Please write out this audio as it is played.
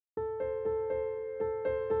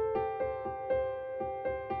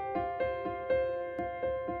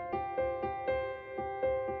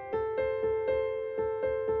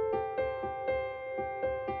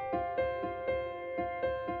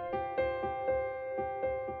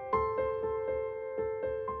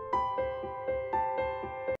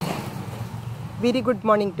Very good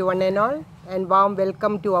morning to one and all, and warm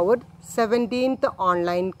welcome to our 17th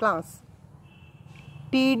online class.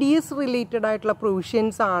 TDS related ആയിട്ടുള്ള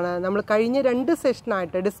provisions ആണ് നമ്മൾ കഴിഞ്ഞ രണ്ട്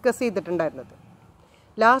സെഷനായിട്ട് discuss ചെയ്തിട്ടുണ്ടായിരുന്നത്.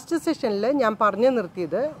 Last സെഷനിൽ ഞാൻ പറഞ്ഞു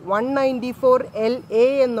നിർത്തിയത് 194LA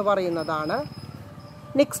എന്ന് പറയുന്നതാണ്.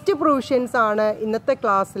 നെക്സ്റ്റ് പ്രൊവിഷൻസ് ആണ് ഇന്നത്തെ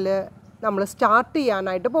ക്ലാസ്സിൽ നമ്മൾ സ്റ്റാർട്ട്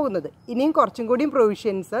ചെയ്യാനായിട്ട് പോകുന്നത്. ഇനിയും കുറച്ചും കൂടിയും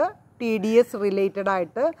പ്രൊവിഷൻസ് TDS റിലേറ്റഡ്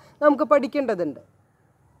ആയിട്ട് നമുക്ക് പഠിക്കേണ്ടതുണ്ട്.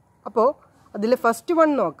 അപ്പോൾ അതിൽ ഫസ്റ്റ് വൺ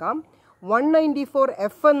നോക്കാം.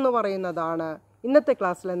 194F എന്ന് പറയുന്നതാണ് ഇന്നത്തെ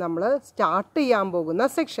ക്ലാസ്സിൽ നമ്മൾ സ്റ്റാർട്ട് ചെയ്യാൻ പോകുന്ന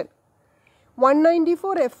സെക്ഷൻ.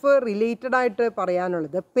 194F റിലേറ്റഡ് ആയിട്ട്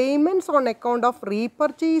പറയാനുള്ളത് payments on account of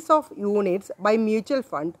repurchase of units by mutual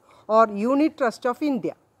fund or unit trust of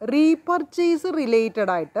India. Repurchase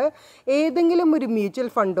related ആയിട്ട് ഏതെങ്കിലും ഒരു മ്യൂച്വൽ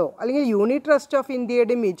ഫണ്ടോ അല്ലെങ്കിൽ യൂണിറ്റ് ട്രസ്റ്റ് ഓഫ്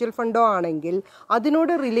ഇന്ത്യയുടെ മ്യൂച്വൽ ഫണ്ടോ ആണെങ്കിൽ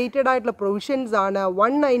അതിനോട് റിലേറ്റഡ് ആയിട്ടുള്ള പ്രൊവിഷൻസ് ആണ്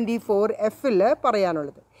 194Fൽ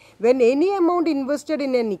പറയാനുള്ളത്. When any amount invested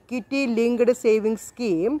in an equity linked savings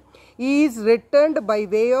scheme is returned by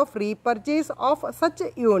way of repurchase of such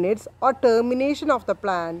units or termination of the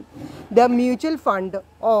plan, the mutual fund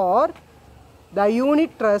or the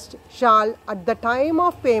unit trust shall at the time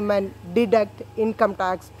of payment deduct income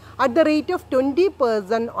tax at the rate of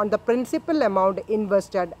 20% on the principal amount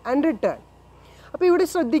invested and returned. അപ്പോൾ ഇവിടെ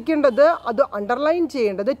ശ്രദ്ധിക്കേണ്ടത്, അത് underline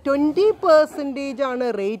ചെയ്യേണ്ടത് 20% ആണ്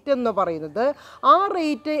rate എന്ന് പറയുന്നത്. ആ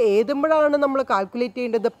rate ഏതുമ്പോഴാണ് നമ്മൾ കാൽക്കുലേറ്റ്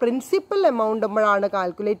ചെയ്യേണ്ടത്? പ്രിൻസിപ്പൽ എമൗണ്ടുമ്പോഴാണ്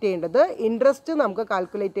കാൽക്കുലേറ്റ് ചെയ്യേണ്ടത്. ഇൻട്രസ്റ്റ് നമുക്ക്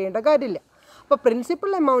കാൽക്കുലേറ്റ് ചെയ്യേണ്ട കാര്യമില്ല. അപ്പോൾ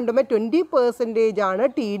പ്രിൻസിപ്പൽ എമൗണ്ടുമ്പോൾ 20% ആണ്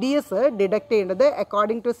TDS ഡിഡക്റ്റ് ചെയ്യേണ്ടത്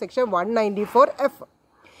അക്കോർഡിംഗ് ടു സെക്ഷൻ 194F.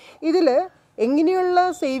 ഇതിൽ എങ്ങനെയുള്ള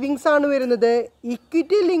സേവിങ്സ് ആണ് വരുന്നത്?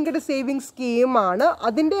 ഇക്വിറ്റി ലിങ്ക്ഡ് സേവിങ്സ് സ്കീമാണ്.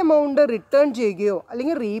 അതിൻ്റെ എമൗണ്ട് റിട്ടേൺ ചെയ്യുകയോ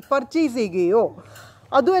അല്ലെങ്കിൽ റീപർച്ചേസ് ചെയ്യുകയോ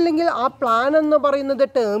അതും അല്ലെങ്കിൽ ആ പ്ലാൻ എന്ന് പറയുന്നത്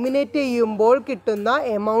ടെർമിനേറ്റ് ചെയ്യുമ്പോൾ കിട്ടുന്ന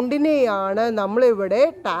എമൗണ്ടിനെയാണ് നമ്മളിവിടെ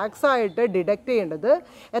ടാക്സ് ആയിട്ട് ഡിഡക്റ്റ് ചെയ്യേണ്ടത്.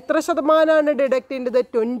 എത്ര ശതമാനമാണ് ഡിഡക്റ്റ് ചെയ്യേണ്ടത്?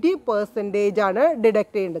 20% ആണ്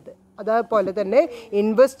ഡിഡക്റ്റ് ചെയ്യേണ്ടത്. അതേപോലെ തന്നെ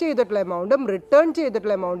ഇൻവെസ്റ്റ് ചെയ്തിട്ടുള്ള എമൗണ്ടും റിട്ടേൺ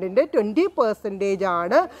ചെയ്തിട്ടുള്ള എമൗണ്ടിൻ്റെ 20%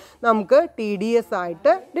 ആണ് നമുക്ക് TDS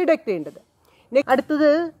ആയിട്ട് ഡിഡക്റ്റ് ചെയ്യേണ്ടത്.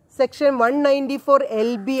 അടുത്തത് സെക്ഷൻ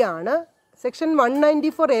 194LB ആണ്. Section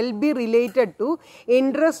 194LB related to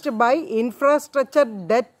interest by infrastructure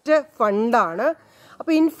debt ഫണ്ടാണ്.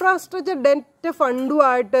 അപ്പോൾ ഇൻഫ്രാസ്ട്രക്ചർ ഡെറ്റ്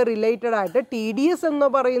ഫണ്ടുമായിട്ട് റിലേറ്റഡ് ആയിട്ട് TDS എന്ന്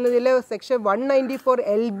പറയുന്നതിൽ സെക്ഷൻ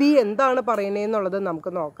 194LB എന്താണ് പറയുന്നതെന്നുള്ളത്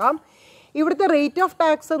നമുക്ക് നോക്കാം. ഇവിടുത്തെ റേറ്റ് ഓഫ്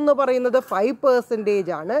ടാക്സ് എന്ന് പറയുന്നത്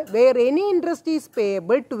 5% ആണ്. Where any interest is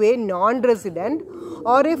payable to A non resident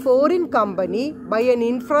or a foreign company by an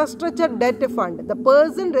infrastructure debt fund, the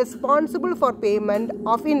person responsible for payment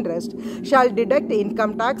of interest shall deduct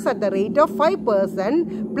income tax at the rate of 5%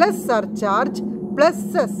 plus surcharge plus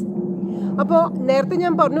cess. അപ്പോൾ നേരത്തെ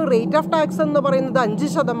ഞാൻ പറഞ്ഞു rate of tax എന്ന് പറയുന്നത്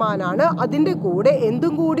 5%. അതിൻ്റെ കൂടെ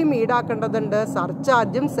എന്തും കൂടി ഈടാക്കേണ്ടതുണ്ട്?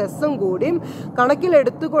 സർചാർജും സെസ്സും കൂടിയും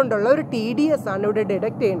കണക്കിലെടുത്തുകൊണ്ടുള്ള ഒരു TDS ആണ് ഇവിടെ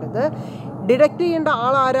ഡിഡക്റ്റ് ചെയ്യേണ്ടത്. ഡിഡക്റ്റ് ചെയ്യേണ്ട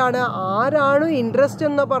ആരാണ് ഇൻട്രസ്റ്റ്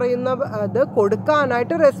എന്ന് പറയുന്ന അത്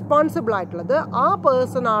കൊടുക്കാനായിട്ട് റെസ്പോൺസിബിൾ ആയിട്ടുള്ളത്? ആ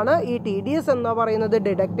പേഴ്സൺ ആണ് ഈ TDS എന്ന് പറയുന്നത്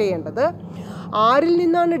ഡിഡക്റ്റ് ചെയ്യേണ്ടത്. ആരിൽ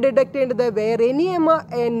നിന്നാണ് ഡിഡക്റ്റ് ചെയ്യേണ്ടത്? Where any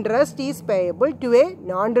interest is payable to A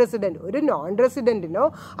non resident. ഒരു നോൺ റെസിഡൻറ്റിനോ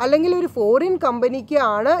അല്ലെങ്കിൽ ഒരു ഫോറിൻ കമ്പനിക്ക്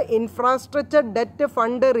ആണ് ഇൻഫ്രാസ്ട്രക്ചർ ഡെറ്റ്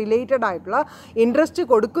ഫണ്ട് റിലേറ്റഡ് ആയിട്ടുള്ള ഇൻട്രസ്റ്റ്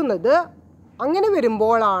കൊടുക്കുന്നത്. അങ്ങനെ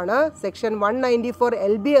വരുമ്പോഴാണ് സെക്ഷൻ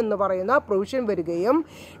 194LB എന്ന് പറയുന്ന പ്രൊവിഷൻ വരികയും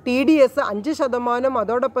TDS 5%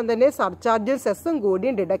 അതോടൊപ്പം തന്നെ സർചാർജും സെസ്സും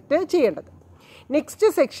കൂടിയും ഡിഡക്റ്റ് ചെയ്യേണ്ടത്.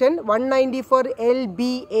 നെക്സ്റ്റ് സെക്ഷൻ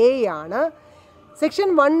 194LBA ആണ്. സെക്ഷൻ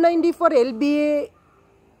 194LBA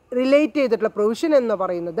റിലേറ്റ് ചെയ്തിട്ടുള്ള പ്രൊവിഷൻ എന്ന്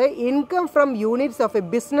പറയുന്നത് income from units of A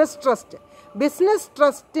business trust. Business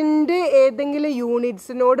ട്രസ്റ്റിൻ്റെ ഏതെങ്കിലും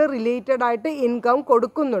യൂണിറ്റ്സിനോട് റിലേറ്റഡ് ആയിട്ട് ഇൻകം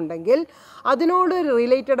കൊടുക്കുന്നുണ്ടെങ്കിൽ അതിനോട്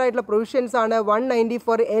റിലേറ്റഡ് ആയിട്ടുള്ള പ്രൊവിഷൻസ് ആണ്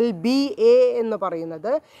 194LBA എന്ന്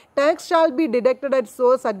പറയുന്നത്. Tax shall be deducted at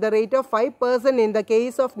source at the rate of 5% in the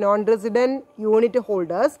case of non resident unit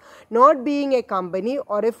holders not being A company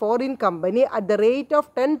or A foreign company at the rate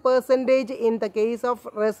of 10% in the case of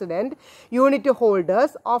resident unit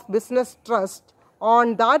holders of business trust on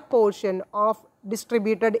that portion of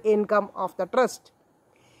distributed income of the trust.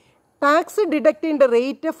 Tax deduct ചെയ്യേണ്ട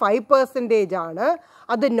rate 5% ആണ്.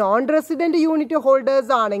 അത് non resident unit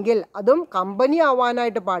holders ആണെങ്കിൽ അതും company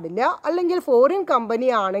ആവാനായിട്ട് പാടില്ല. അല്ലെങ്കിൽ foreign company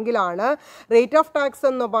ആണെങ്കിലാണ് rate of tax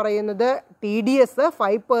എന്ന് പറയുന്നത് TDS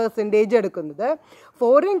 5% എടുക്കുന്നത്.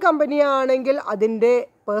 ഫോറിൻ കമ്പനി ആണെങ്കിൽ അതിൻ്റെ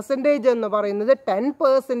പെർസെൻറ്റേജ് എന്ന് പറയുന്നത്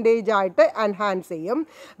 10% ആയിട്ട് എൻഹാൻസ് ചെയ്യും.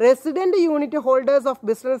 Resident unit holders of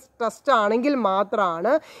business trust ആണെങ്കിൽ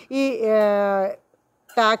മാത്രമാണ് ഈ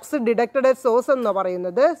ടാക്സ് ഡിഡക്റ്റഡ് സോഴ്സ് എന്ന്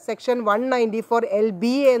പറയുന്നത് സെക്ഷൻ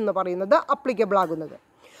 194LBA എന്ന് പറയുന്നത് അപ്ലിക്കബിൾ ആകുന്നത്.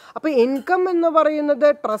 അപ്പോൾ ഇൻകം എന്ന് പറയുന്നത്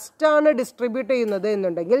ട്രസ്റ്റാണ് ഡിസ്ട്രിബ്യൂട്ട് ചെയ്യുന്നത്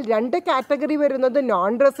എന്നുണ്ടെങ്കിൽ 2 കാറ്റഗറി വരുന്നത്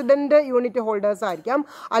നോൺ റെസിഡൻറ്റ് യൂണിറ്റ് ഹോൾഡേഴ്സ് ആയിരിക്കാം,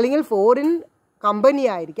 അല്ലെങ്കിൽ ഫോറിൻ കമ്പനി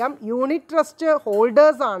ആയിരിക്കാം. യൂണിറ്റ് ട്രസ്റ്റ്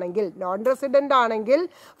ഹോൾഡേഴ്സ് ആണെങ്കിൽ, നോൺ റെസിഡൻ്റ് ആണെങ്കിൽ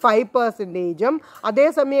 5%,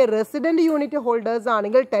 അതേസമയം റെസിഡൻറ്റ് യൂണിറ്റ് ഹോൾഡേഴ്സ്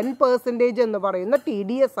ആണെങ്കിൽ 10% എന്ന് പറയുന്ന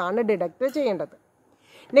TDS ആണ് ഡിഡക്റ്റ് ചെയ്യേണ്ടത്.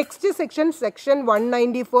 നെക്സ്റ്റ് സെക്ഷൻ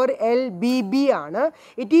 194LBB ആണ്.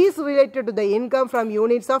 It is related to the income from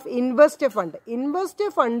units of invest fund. Invest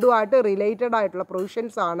ഫണ്ടുമായിട്ട് related ആയിട്ടുള്ള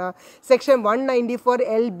പ്രൊവിഷൻസ് ആണ് സെക്ഷൻ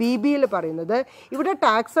 194LBBയിൽ പറയുന്നത്. ഇവിടെ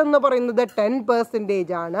ടാക്സ് എന്ന് പറയുന്നത്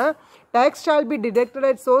 10% ആണ്. Tax shall be deducted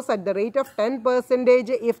at source at the rate of 10%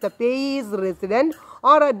 if the payee is resident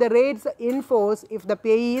or at the rates in force if the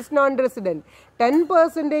payee is non-resident.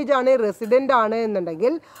 10% ആണ് resident ആണ്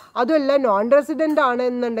എന്നുണ്ടെങ്കിൽ, അതുമല്ല നോൺ റെസിഡൻ്റ് ആണ്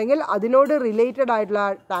എന്നുണ്ടെങ്കിൽ അതിനോട് റിലേറ്റഡ് ആയിട്ടുള്ള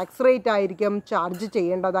ടാക്സ് റേറ്റ് ആയിരിക്കും charge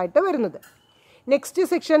ചെയ്യേണ്ടതായിട്ട് വരുന്നത്. നെക്സ്റ്റ്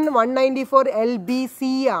സെക്ഷൻ 194LBC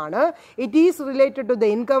ആണ്. It is related to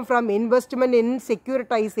the income from investment in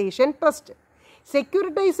securitisation trust.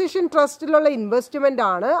 Securitisation ട്രസ്റ്റിലുള്ള investment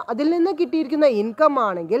ആണ്. അതിൽ നിന്ന് കിട്ടിയിരിക്കുന്ന ഇൻകം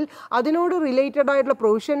ആണെങ്കിൽ അതിനോട് റിലേറ്റഡ് ആയിട്ടുള്ള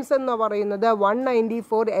പ്രൊവിഷൻസ് എന്ന് പറയുന്നത്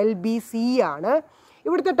 194LBC ആണ്.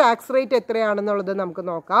 ഇവിടുത്തെ ടാക്സ് റേറ്റ് എത്രയാണെന്നുള്ളത് നമുക്ക്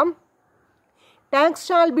നോക്കാം. Tax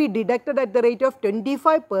shall be deducted at the rate of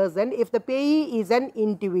 25% if the payee is an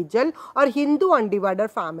individual or Hindu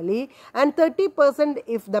undivided family, and 30%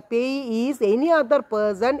 if the payee is any other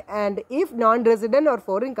person, and if non-resident or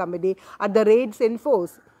foreign company at the rates in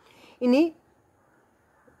force. ഇനി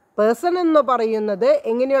person എന്ന് പറയുന്നത്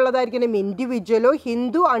എങ്ങനെയുള്ളതായിരിക്കണം? ഇൻഡിവിജ്വലോ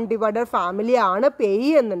Hindu undivided family ആണ് payee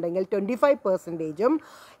എന്നുണ്ടെങ്കിൽ 25%,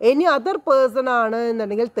 any other person ആണ്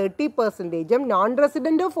എന്നുണ്ടെങ്കിൽ 30%, non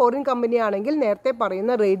റെസിഡൻറ്റോ foreign company ആണെങ്കിൽ നേരത്തെ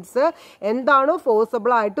പറയുന്ന റേറ്റ്സ് എന്താണോ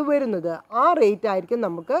ഫോഴ്സബിൾ ആയിട്ട് വരുന്നത് ആ റേറ്റ് ആയിരിക്കും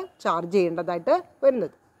നമുക്ക് ചാർജ് ചെയ്യേണ്ടതായിട്ട്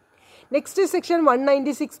വരുന്നത്. നെക്സ്റ്റ് സെക്ഷൻ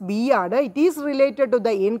 196B ആണ്. It is related to the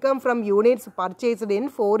income from units purchased in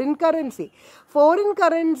foreign currency. Foreign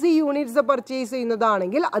currency units purchase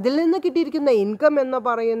ചെയ്യുന്നതാണെങ്കിൽ അതിൽ നിന്ന് കിട്ടിയിരിക്കുന്ന ഇൻകം എന്ന്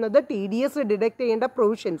പറയുന്നത് TDS ഡിഡക്റ്റ് ചെയ്യേണ്ട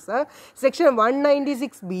പ്രൊവിഷൻസ് സെക്ഷൻ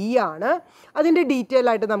 196B ആണ്. അതിൻ്റെ ഡീറ്റെയിൽ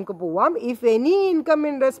ആയിട്ട് നമുക്ക് പോവാം. If any income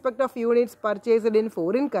in respect of units purchased in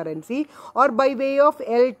foreign currency or by way of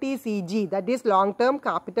LTCG, that is long term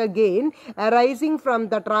capital gain arising from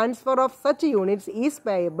the transfer of such units is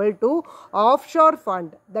payable to offshore fund,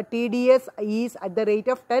 the TDS is at the rate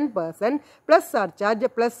of 10% plus surcharge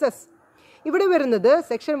plus cess. ഇവിടെ വരുന്നത്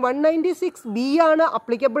section 196B ആണ്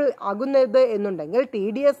applicable ആകുന്നത് എന്നുണ്ടെങ്കിൽ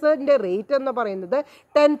TDSൻ്റെ rate എന്ന് പറയുന്നത്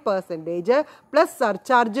 10% plus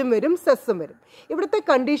സർചാർജും വരും, സെസ്സും വരും. ഇവിടുത്തെ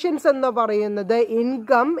കണ്ടീഷൻസ് എന്ന് പറയുന്നത്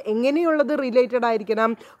ഇൻകം എങ്ങനെയുള്ളത് റിലേറ്റഡ് ആയിരിക്കണം?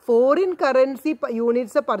 ഫോറിൻ കറൻസി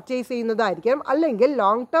യൂണിറ്റ്സ് പർച്ചേസ് ചെയ്യുന്നതായിരിക്കണം, അല്ലെങ്കിൽ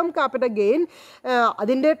ലോങ് ടേം ക്യാപിറ്റൽ ഗെയിൻ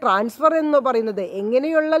അതിൻ്റെ ട്രാൻസ്ഫർ എന്ന് പറയുന്നത്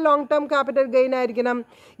എങ്ങനെയുള്ള ലോങ് ടേം ക്യാപിറ്റൽ ഗെയിൻ ആയിരിക്കണം?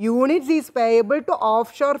 Units is payable two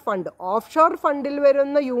of shore fund. Of shore ഫണ്ടിൽ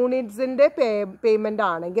വരുന്ന യൂണിറ്റ്സിൻ്റെ പേയ്മെൻ്റ്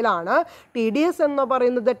ആണെങ്കിലാണ് TDS എന്ന്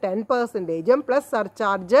പറയുന്നത് 10% പ്ലസ്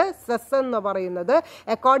സർചാർജ് സെസ് എന്ന് പറയുന്നത്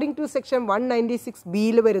അക്കോർഡിംഗ് ടു സെക്ഷൻ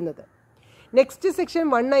 196Bയിൽ വരുന്നത്. നെക്സ്റ്റ് സെക്ഷൻ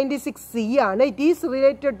 196C ആണ്. It is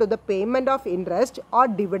related to the payment of interest or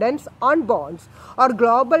dividends on bonds or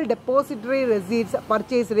global depository receipts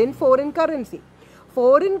purchased in foreign currency.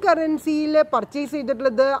 Foreign കറൻസിയിൽ purchase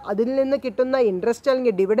ചെയ്തിട്ടുള്ളത് അതിൽ നിന്ന് കിട്ടുന്ന interest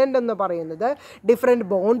അല്ലെങ്കിൽ dividend എന്ന് പറയുന്നത് ഡിഫറെൻറ്റ്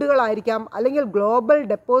ബോണ്ടുകളായിരിക്കാം, അല്ലെങ്കിൽ ഗ്ലോബൽ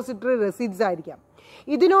ഡെപ്പോസിറ്ററി റെസീറ്റ്സ് ആയിരിക്കാം.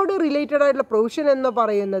 ഇതിനോട് റിലേറ്റഡ് ആയിട്ടുള്ള പ്രൊവിഷൻ എന്ന്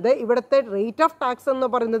പറയുന്നത് ഇവിടുത്തെ റേറ്റ് ഓഫ് ടാക്സ് എന്ന്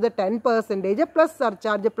പറയുന്നത് 10% പ്ലസ്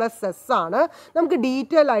സർചാർജ് പ്ലസ് സെസ് ആണ്. നമുക്ക്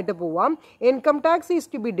ഡീറ്റെയിൽ ആയിട്ട് പോവാം. Income tax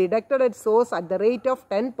is to be deducted at source at the rate of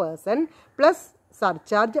 10% plus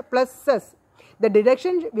surcharge plus cess. The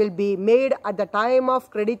deduction will be made at the time of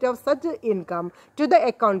credit of such income to the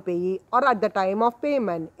account payee or at the time of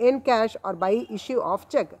payment in cash or by issue of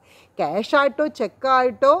check. Cash ആയിട്ടോ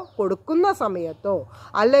ചെക്കായിട്ടോ കൊടുക്കുന്ന സമയത്തോ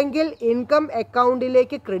അല്ലെങ്കിൽ income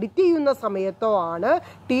അക്കൗണ്ടിലേക്ക് credit ചെയ്യുന്ന സമയത്തോ ആണ്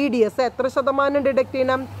TDS എത്ര ശതമാനം ഡിഡക്റ്റ്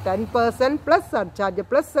ചെയ്യണം? 10% പ്ലസ് സർചാർജ്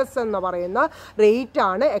പ്ലസ് സെസ് എന്ന് പറയുന്ന റേറ്റ്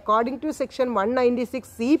ആണ് അക്കോർഡിംഗ് ടു സെക്ഷൻ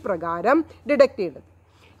 196C പ്രകാരം ഡിഡക്റ്റ് ചെയ്യുന്നത്.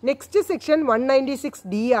 നെക്സ്റ്റ് സെക്ഷൻ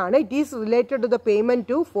 196D ആണ്. It is related to the payment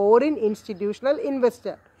to foreign institutional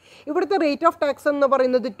investor. ഇവിടുത്തെ റേറ്റ് ഓഫ് ടാക്സ് എന്ന്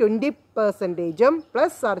പറയുന്നത് 20%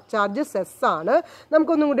 പ്ലസ് സർചാർജ് സെസ് ആണ്.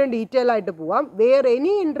 നമുക്കൊന്നും കൂടി ഡീറ്റെയിൽ ആയിട്ട് പോവാം. Wear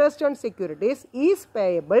any interest on securities is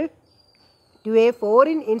payable to a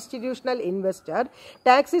foreign institutional investor,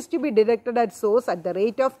 tax is to be deducted at source at the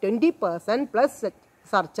rate of 20% plus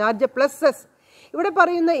surcharge plus cess. ഇവിടെ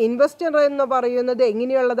പറയുന്ന investor എന്ന് പറയുന്നത്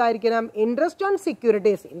എങ്ങനെയുള്ളതായിരിക്കണം? Interest on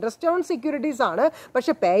securities ആണ്,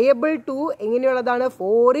 പക്ഷെ payable to എങ്ങനെയുള്ളതാണ്?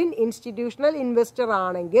 Foreign institutional investor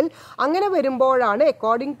ആണെങ്കിൽ അങ്ങനെ വരുമ്പോഴാണ്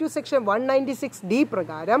according to section 196D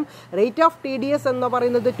പ്രകാരം റേറ്റ് ഓഫ് TDS എന്ന്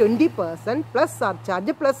പറയുന്നത് 20% പ്ലസ്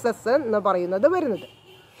സർചാർജ് പ്ലസ് സെസ് എന്ന് പറയുന്നത് വരുന്നത്.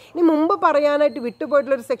 ഇനി മുമ്പ് പറയാനായിട്ട്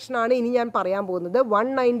വിട്ടുപോയിട്ടുള്ളൊരു സെക്ഷനാണ് ഇനി ഞാൻ പറയാൻ പോകുന്നത്.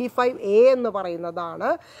 195A എന്ന് പറയുന്നതാണ്.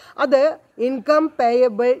 അത് ഇൻകം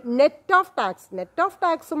പേയബിൾ നെറ്റ് ഓഫ്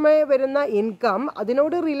ടാക്സുമേ വരുന്ന ഇൻകം,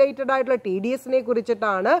 അതിനോട് റിലേറ്റഡ് ആയിട്ടുള്ള TDSനെ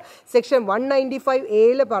കുറിച്ചിട്ടാണ് സെക്ഷൻ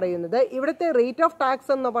 195Aയിൽ പറയുന്നത്. ഇവിടുത്തെ റേറ്റ് ഓഫ്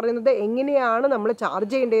ടാക്സ് എന്ന് പറയുന്നത് എങ്ങനെയാണ് നമ്മൾ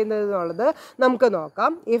ചാർജ് ചെയ്യേണ്ടതെന്നുള്ളത് നമുക്ക്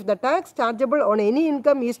നോക്കാം. If the tax chargeable on any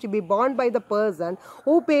income is to B borne by the person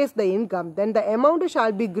who pace the income, then the amount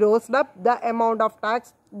shall be grossed up the amount of tax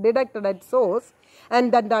deducted at source and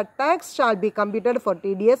that the tax shall be computed for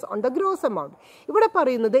TDS on the gross amount. ഇവിടെ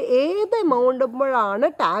പറയുന്നത് ഏത് എമൗണ്ടുമ്പോഴാണ്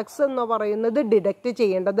tax എന്ന് പറയുന്നത് deduct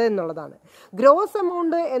ചെയ്യേണ്ടത് എന്നുള്ളതാണ്. Gross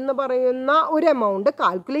amount എന്ന് പറയുന്ന ഒരു എമൗണ്ട്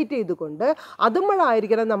കാൽക്കുലേറ്റ് ചെയ്തുകൊണ്ട്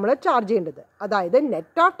അതുമ്പോഴായിരിക്കണം നമ്മൾ ചാർജ് ചെയ്യേണ്ടത്. അതായത്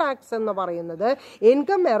നെറ്റ് ഓഫ് ടാക്സ് എന്ന് പറയുന്നത്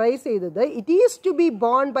ഇൻകം എറൈസ് ചെയ്തത് it is to B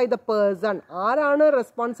borne by the person. ആരാണ്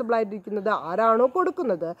റെസ്പോൺസിബിൾ ആയിരിക്കുന്നത്? ആരാണോ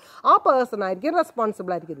കൊടുക്കുന്നത് ആ പേഴ്സൺ ആയിരിക്കും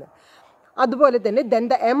റെസ്പോൺസിബിൾ ആയിരിക്കുന്നത്. അതുപോലെ തന്നെ then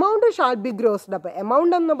the amount shall be grossed up.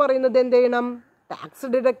 Amount എന്ന് പറയുന്നത് എന്ത് ചെയ്യണം? ടാക്സ്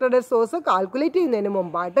ഡിഡക്റ്റഡ് സോഴ്സ് കാൽക്കുലേറ്റ് ചെയ്യുന്നതിന്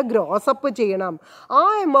മുമ്പായിട്ട് ഗ്രോസ് അപ്പ് ചെയ്യണം. ആ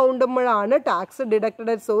എമൗണ്ടുമ്പോഴാണ് ടാക്സ്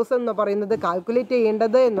ഡിഡക്റ്റഡ് സോഴ്സ് എന്ന് പറയുന്നത് കാൽക്കുലേറ്റ്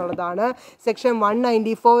ചെയ്യേണ്ടത് എന്നുള്ളതാണ് സെക്ഷൻ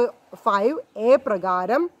 194(5)A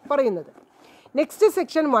പ്രകാരം പറയുന്നത്. നെക്സ്റ്റ്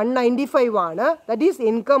സെക്ഷൻ 195 ആണ്. That is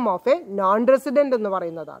income of A non resident എന്ന്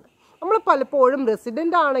പറയുന്നതാണ്. നമ്മൾ പലപ്പോഴും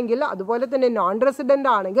റെസിഡൻ്റ് ആണെങ്കിൽ അതുപോലെ തന്നെ നോൺ റെസിഡൻ്റ്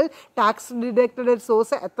ആണെങ്കിൽ ടാക്സ് ഡിഡക്റ്റഡ്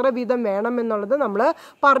സോഴ്സ് എത്ര വീതം വേണം എന്നുള്ളത് നമ്മൾ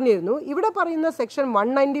പറഞ്ഞിരുന്നു. ഇവിടെ പറയുന്ന സെക്ഷൻ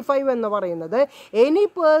 195 എന്ന് പറയുന്നത് any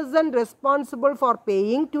person responsible for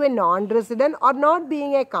paying to A non resident or not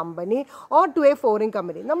being A company or to A foreign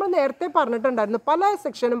company. നമ്മൾ നേരത്തെ പറഞ്ഞിട്ടുണ്ടായിരുന്നു, പല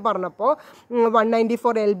സെക്ഷനും പറഞ്ഞപ്പോൾ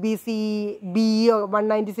 194LBC B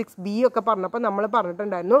 196B ഒക്കെ പറഞ്ഞപ്പോൾ നമ്മൾ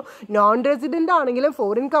പറഞ്ഞിട്ടുണ്ടായിരുന്നു നോൺ റെസിഡൻ്റ് ആണെങ്കിലും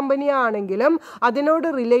ഫോറിൻ കമ്പനി ആണെങ്കിലും അതിനോട്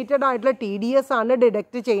റിലേറ്റഡ് ആയിട്ടുള്ള TDS ആണ്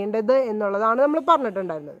ഡിഡക്റ്റ് ചെയ്യേണ്ടത് എന്നുള്ളതാണ് നമ്മൾ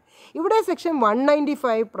പറഞ്ഞിട്ടുണ്ടായിരുന്നത്. ഇവിടെ സെക്ഷൻ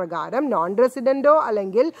 195 പ്രകാരം നോൺ റെസിഡൻറ്റോ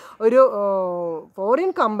അല്ലെങ്കിൽ ഒരു ഫോറിൻ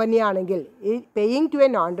കമ്പനി ആണെങ്കിൽ paying to A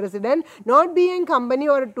non resident not being company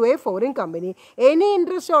or to A foreign company any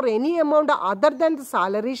interest or any amount other than the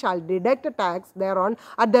salary shall deduct tax their own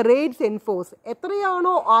at the rates enforce.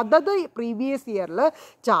 എത്രയാണോ അതത് previous ഇയറിൽ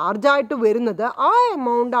ചാർജായിട്ട് വരുന്നത് ആ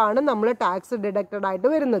എമൗണ്ടാണ് നമ്മൾ tax deducted ആയിട്ട്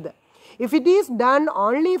വരുന്നത്. If it is done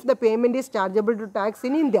only if the payment is chargeable to tax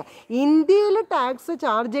in India. ഇന്ത്യയിൽ tax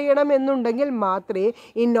charge ചെയ്യണം എന്നുണ്ടെങ്കിൽ മാത്രമേ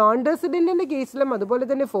ഈ നോൺ റെസിഡൻറ്റിൻ്റെ കേസിലും അതുപോലെ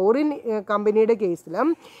തന്നെ ഫോറിൻ കമ്പനിയുടെ കേസിലും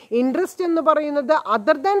ഇൻട്രസ്റ്റ് എന്ന് പറയുന്നത്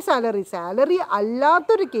അതർ ദാൻ സാലറി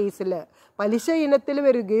അല്ലാത്തൊരു കേസിൽ പലിശ ഇനത്തിൽ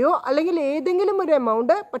വരികയോ അല്ലെങ്കിൽ ഏതെങ്കിലും ഒരു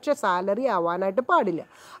എമൗണ്ട് പക്ഷേ സാലറി ആവാനായിട്ട് പാടില്ല.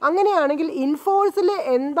 അങ്ങനെയാണെങ്കിൽ ഇൻഫോഴ്സിൽ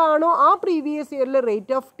എന്താണോ ആ പ്രീവിയസ് ഇയറിൽ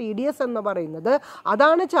റേറ്റ് ഓഫ് TDS എന്ന് പറയുന്നത്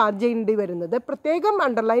അതാണ് ചാർജ് ചെയ്യേണ്ടി വരുന്നത്. പ്രത്യേകം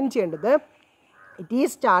അണ്ടർലൈൻ ചെയ്യേണ്ടത് it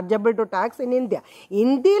is chargeable to tax in India.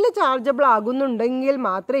 ഇന്ത്യയിൽ ചാർജബിൾ ആകുന്നുണ്ടെങ്കിൽ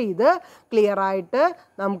മാത്രമേ ഇത് ക്ലിയറായിട്ട്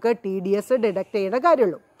നമുക്ക് TDS ഡിഡക്റ്റ് ചെയ്യേണ്ട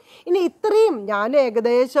കാര്യമുള്ളൂ. ഇനി ഇത്രയും ഞാൻ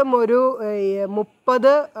ഏകദേശം ഒരു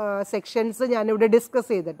 30 സെക്ഷൻസ് ഞാനിവിടെ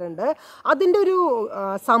ഡിസ്കസ് ചെയ്തിട്ടുണ്ട്. അതിൻ്റെ ഒരു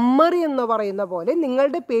സമ്മറി എന്ന് പറയുന്ന പോലെ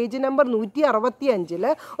നിങ്ങളുടെ പേജ് നമ്പർ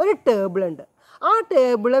 165 ഒരു ടേബിളുണ്ട്. ആ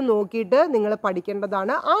ടേബിൾ നോക്കിയിട്ട് നിങ്ങൾ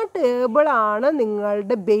പഠിക്കേണ്ടതാണ്. ആ ടേബിളാണ്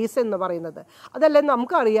നിങ്ങളുടെ ബേസ് എന്ന് പറയുന്നത്. അതല്ല,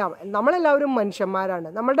 നമുക്കറിയാം നമ്മളെല്ലാവരും മനുഷ്യന്മാരാണ്,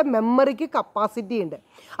 നമ്മളുടെ മെമ്മറിക്ക് കപ്പാസിറ്റി ഉണ്ട്.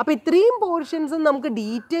 അപ്പോൾ ഇത്രയും പോർഷൻസ് നമുക്ക്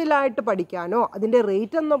ഡീറ്റെയിൽ ആയിട്ട് പഠിക്കാനോ അതിൻ്റെ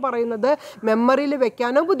റേറ്റ് എന്ന് പറയുന്നത് മെമ്മറിയിൽ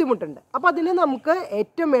വെക്കാനോ ബുദ്ധിമുട്ടുണ്ട്. അപ്പോൾ അതിന് നമുക്ക്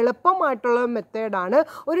ഏറ്റവും എളുപ്പമായിട്ടുള്ള മെത്തേഡാണ്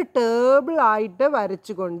ഒരു ടേബിളായിട്ട്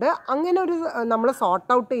വരച്ചുകൊണ്ട് അങ്ങനെ ഒരു നമ്മൾ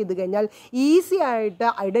സോർട്ട് ഔട്ട് ചെയ്ത് കഴിഞ്ഞാൽ ഈസി ആയിട്ട്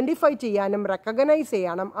ഐഡൻറ്റിഫൈ ചെയ്യാനും റെക്കഗ്നൈസ്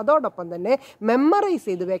ചെയ്യാനും അതോടൊപ്പം തന്നെ മെമ്മറൈസ്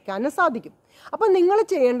ചെയ്ത് വെക്കാനും സാധിക്കും. അപ്പോൾ നിങ്ങൾ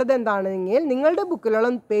ചെയ്യേണ്ടത് എന്താണെങ്കിൽ നിങ്ങളുടെ ബുക്കിലുള്ള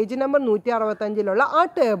പേജ് നമ്പർ 165 ആ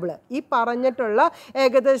ടേബിൾ ഈ പറഞ്ഞിട്ടുള്ള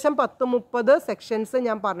ഏകദേശം 10-30 സെക്ഷൻസ്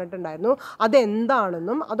ഞാൻ പറഞ്ഞിട്ടുണ്ടായിരുന്നു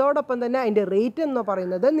അതെന്താണെന്നും അതോടൊപ്പം തന്നെ അതിൻ്റെ റേറ്റ് എന്ന്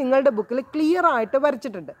പറയുന്നത് നിങ്ങളുടെ ബുക്കിൽ ക്ലിയർ ആയിട്ട്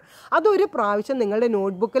വരച്ചിട്ടുണ്ട്. അതൊരു പ്രാവശ്യം നിങ്ങളുടെ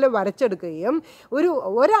നോട്ട്ബുക്കിൽ വരച്ചെടുക്കുകയും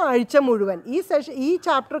ഒരാഴ്ച മുഴുവൻ ഈ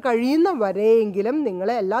ചാപ്റ്റർ കഴിയുന്ന വരെയെങ്കിലും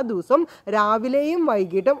നിങ്ങൾ എല്ലാ ദിവസവും രാവിലെയും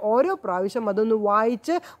വൈകിട്ടും ഓരോ പ്രാവശ്യം അതൊന്ന്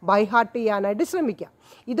വായിച്ച് ബൈ ഹാർട്ട് ചെയ്യാനായിട്ട് ശ്രമിക്കാം.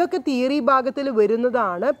 ഇതൊക്കെ തിയറി ഭാഗത്തിൽ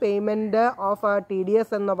വരുന്നതാണ് പേയ്മെൻറ്റ് ഓഫ് TDS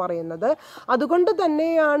എന്ന് പറയുന്നത്. അതുകൊണ്ട്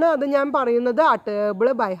തന്നെയാണ് അത് ഞാൻ പറയുന്നത് ആ ടേബിൾ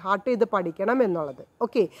ബൈ ഹാർട്ട് ചെയ്ത് പഠിക്കണം എന്നുള്ളത്.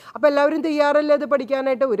 ഓക്കെ, അപ്പോൾ എല്ലാവരും തയ്യാറല്ലേ അത്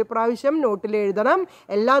പഠിക്കാനായിട്ട്? ഒരു പ്രാവശ്യം നോട്ടിൽ എഴുതണം.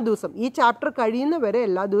 എല്ലാ ദിവസവും ഈ ചാപ്റ്റർ കഴിയുന്നവരെ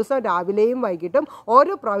എല്ലാ ദിവസവും രാവിലെയും വൈകിട്ടും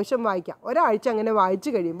ഓരോ പ്രാവശ്യം വായിക്കാം. ഒരാഴ്ച അങ്ങനെ വായിച്ചു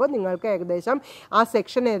കഴിയുമ്പോൾ നിങ്ങൾക്ക് ഏകദേശം ആ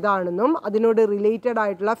സെക്ഷൻ ഏതാണെന്നും അതിനോട് റിലേറ്റഡ്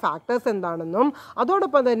ആയിട്ടുള്ള ഫാക്ടേഴ്സ് എന്താണെന്നും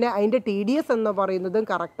അതോടൊപ്പം തന്നെ അതിൻ്റെ TDS എന്ന് പറയുന്നതും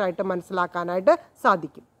കറക്റ്റായിട്ട് മനസ്സിലാക്കാനായിട്ട്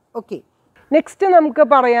സാധിക്കും. ഓക്കെ, നെക്സ്റ്റ് നമുക്ക്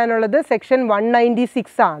പറയാനുള്ളത് സെക്ഷൻ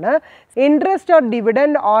 196 ആണ്. Interest or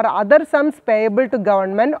dividend or other സംസ് payable to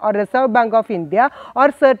government or reserve bank of India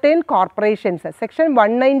or certain corporations. Section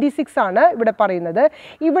 196 ആണ് ഇവിടെ പറയുന്നത്.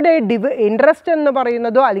 ഇവിടെ ഇൻട്രസ്റ്റ് എന്ന്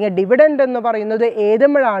പറയുന്നതോ അല്ലെങ്കിൽ ഡിവിഡൻഡ് എന്ന് പറയുന്നത്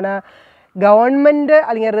ഏതുമ്പോഴാണ് ഗവൺമെൻറ്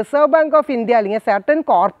അല്ലെങ്കിൽ റിസർവ് ബാങ്ക് ഓഫ് ഇന്ത്യ അല്ലെങ്കിൽ സർട്ടൻ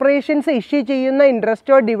കോർപ്പറേഷൻസ് ഇഷ്യൂ ചെയ്യുന്ന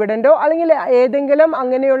ഇൻട്രസ്റ്റോ ഡിവിഡൻഡോ അല്ലെങ്കിൽ ഏതെങ്കിലും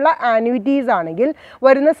അങ്ങനെയുള്ള ആനുവിറ്റീസ് ആണെങ്കിൽ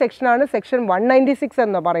വരുന്ന സെക്ഷനാണ് സെക്ഷൻ 196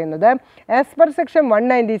 എന്ന് പറയുന്നത്. As per section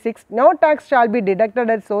 196 no tax shall be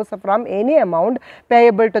deducted at source from any amount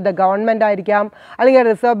payable to the government ആയിരിക്കാം, അല്ലെങ്കിൽ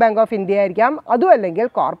റിസർവ് ബാങ്ക് ഓഫ് ഇന്ത്യ ആയിരിക്കാം, അതും അല്ലെങ്കിൽ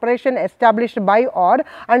corporation established by or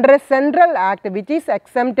under A central act which is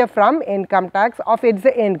exempt from income tax of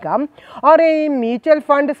its income or A mutual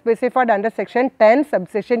fund specified under section 10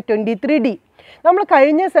 subsection 23D. നമ്മൾ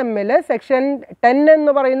കഴിഞ്ഞ സെമ്മിൽ section 10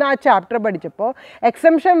 എന്ന് പറയുന്ന ആ chapter പഠിച്ചപ്പോൾ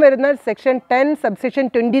exemption വരുന്ന സെക്ഷൻ 10 സബ്സെക്ഷൻ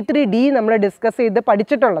 23D നമ്മൾ discuss ചെയ്ത്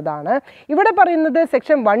പഠിച്ചിട്ടുള്ളതാണ്. ഇവിടെ പറയുന്നത്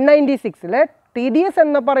സെക്ഷൻ 196 TDS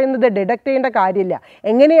എന്ന് പറയുന്നത് ഡിഡക്റ്റ് ചെയ്യേണ്ട കാര്യമില്ല.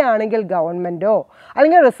 എങ്ങനെയാണെങ്കിൽ ഗവൺമെൻറ്റോ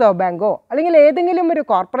അല്ലെങ്കിൽ റിസർവ് ബാങ്കോ അല്ലെങ്കിൽ ഏതെങ്കിലും ഒരു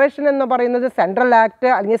കോർപ്പറേഷൻ എന്ന് പറയുന്നത് സെൻട്രൽ ആക്ട്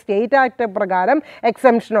അല്ലെങ്കിൽ സ്റ്റേറ്റ് ആക്ട് പ്രകാരം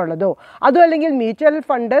എക്സംഷൻ ഉള്ളതോ അതും അല്ലെങ്കിൽ mutual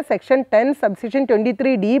fund section 10 subsection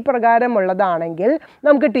 23D പ്രകാരമുള്ളതാണെങ്കിൽ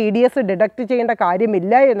നമുക്ക് TDS ഡിഡക്റ്റ് ചെയ്യേണ്ട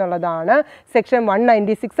കാര്യമില്ല എന്നുള്ളതാണ് സെക്ഷൻ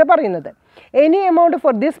 196 പറയുന്നത്. Any amount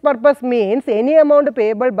for this purpose means any amount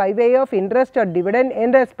payable by way of interest or dividend in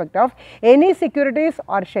respect of any securities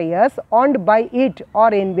or shares owned by it or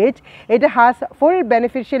in which it has full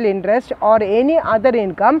beneficial interest or any other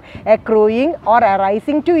income accruing or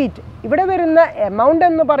arising to it. ഇവിടെ വരുന്ന amount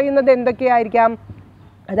എന്ന് പറയുന്നത് എന്തൊക്കെയായിരിക്കാം?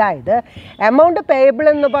 അതായത് amount payable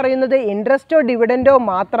എന്ന് പറയുന്നത് ഇൻട്രസ്റ്റോ ഡിവിഡൻറ്റോ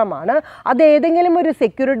മാത്രമാണ്. അത് ഏതെങ്കിലും ഒരു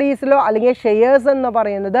സെക്യൂരിറ്റീസിലോ അല്ലെങ്കിൽ ഷെയർസ് എന്ന്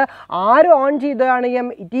പറയുന്നത് ആര് ഓൺ ചെയ്തതാണ്?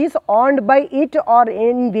 It is owned by it or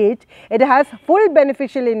in which it has full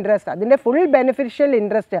beneficial interest. അതിൻ്റെ ഫുൾ ബെനിഫിഷ്യൽ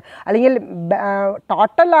ഇൻട്രസ്റ്റ് അല്ലെങ്കിൽ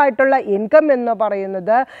ടോട്ടലായിട്ടുള്ള ഇൻകം എന്ന്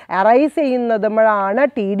പറയുന്നത് അറൈസ് ചെയ്യുന്നതുമ്പോഴാണ്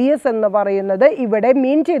TDS എന്ന് പറയുന്നത് ഇവിടെ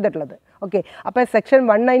മീൻ ചെയ്തിട്ടുള്ളത്. ഓക്കെ, അപ്പോൾ സെക്ഷൻ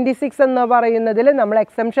 196 എന്ന് പറയുന്നതിൽ നമ്മൾ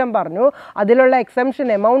എക്സംഷൻ പറഞ്ഞു. അതിലുള്ള എക്സംഷൻ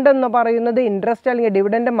എമൗണ്ട് എന്ന് പറയുന്നത് ഇൻട്രസ്റ്റ് അല്ലെങ്കിൽ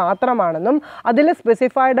ഡിവിഡൻഡ് മാത്രമാണെന്നും അതിൽ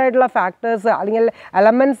സ്പെസിഫൈഡ് ആയിട്ടുള്ള ഫാക്ടേഴ്സ് അല്ലെങ്കിൽ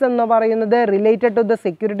എലമെൻറ്റ്സ് എന്ന് പറയുന്നത് റിലേറ്റഡ് ടു ദ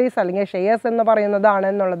സെക്യൂരിറ്റീസ് അല്ലെങ്കിൽ ഷെയർസ് എന്ന്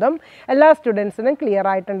പറയുന്നതാണെന്നുള്ളതും എല്ലാ സ്റ്റുഡൻസിനും ക്ലിയർ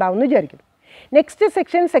ആയിട്ടുണ്ടാവുമെന്ന് വിചാരിക്കുന്നു. നെക്സ്റ്റ്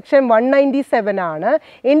സെക്ഷൻ 197 ആണ്.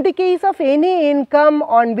 In the case of any income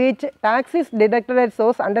on which tax is deducted at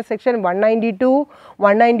source under section 192,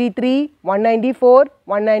 193, 194,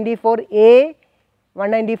 194A,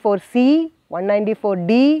 194C,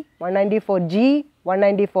 194D, 194G,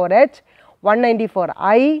 194H,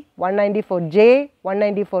 194I, 194J,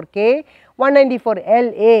 194K,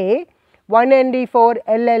 194LA,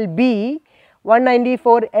 194LLB,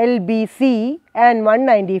 194LBC and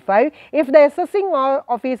 195 if the assessing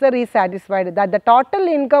officer is satisfied that the total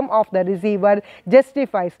income of the receiver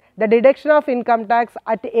justifies the deduction of income tax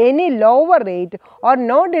at any lower rate or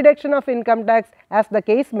no deduction of income tax as the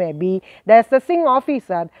case may be, the assessing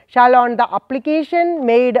officer shall on the application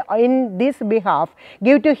made in this behalf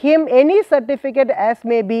give to him any certificate as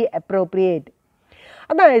may be appropriate.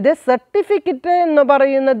 അതായത് certificate എന്ന്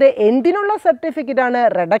പറയുന്നത് എന്തിനുള്ള സർട്ടിഫിക്കറ്റാണ്?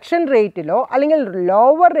 Reduction റേറ്റിലോ അല്ലെങ്കിൽ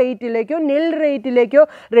lower റേറ്റിലേക്കോ നിൽ റേറ്റിലേക്കോ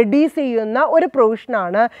reduce ചെയ്യുന്ന ഒരു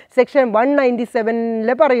പ്രൊവിഷനാണ് section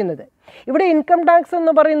 197 പറയുന്നത്. ഇവിടെ ഇൻകം ടാക്സ്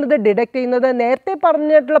എന്ന് പറയുന്നത് ഡിഡക്റ്റ് ചെയ്യുന്നത് നേരത്തെ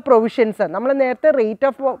പറഞ്ഞിട്ടുള്ള പ്രൊവിഷൻസ് നമ്മൾ നേരത്തെ റേറ്റ്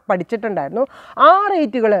ഓഫ് പഠിച്ചിട്ടുണ്ടായിരുന്നു. ആ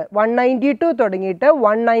റേറ്റുകൾ 192 തുടങ്ങിയിട്ട്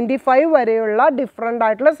 195 വരെയുള്ള ഡിഫറെൻ്റ്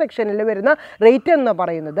ആയിട്ടുള്ള സെക്ഷനിൽ വരുന്ന റേറ്റ് എന്ന്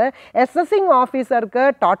പറയുന്നത് അസസിങ് ഓഫീസർക്ക്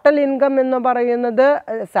ടോട്ടൽ ഇൻകം എന്ന് പറയുന്നത്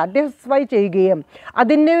സാറ്റിസ്ഫൈ ചെയ്യുകയും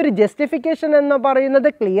അതിൻ്റെ ഒരു ജസ്റ്റിഫിക്കേഷൻ എന്ന് പറയുന്നത്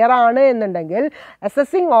ക്ലിയർ ആണ് എന്നുണ്ടെങ്കിൽ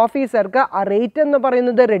അസസിങ് ഓഫീസർക്ക് ആ റേറ്റ് എന്ന്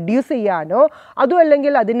പറയുന്നത് റെഡ്യൂസ് ചെയ്യാനോ അതും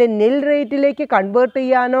അല്ലെങ്കിൽ അതിൻ്റെ നിൽ റേറ്റിലേക്ക് കൺവേർട്ട്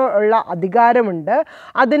ചെയ്യാനോ ഉള്ള അധികാരമുണ്ട്.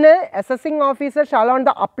 അതിന് assessing officer shall on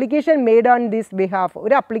the application made on this behalf,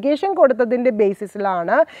 ഒരു അപ്ലിക്കേഷൻ കൊടുത്തതിൻ്റെ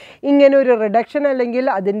ബേസിസിലാണ് ഇങ്ങനെ ഒരു റിഡക്ഷൻ അല്ലെങ്കിൽ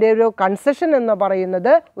അതിൻ്റെ ഒരു കൺസെഷൻ എന്ന്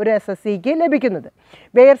പറയുന്നത് ഒരു SSCക്ക് ലഭിക്കുന്നത്.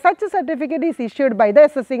 Wear such certificate is issued by the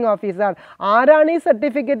assessing officer. ആരാണ് ഈ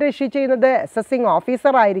സർട്ടിഫിക്കറ്റ് ഇഷ്യൂ ചെയ്യുന്നത്? അസസിംഗ്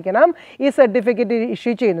ഓഫീസർ ആയിരിക്കണം ഈ സർട്ടിഫിക്കറ്റ്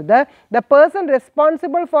ഇഷ്യൂ ചെയ്യുന്നത്. The person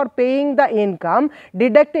responsible for paying the income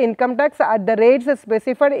deduct income tax at the rates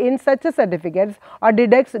specified in such certificates or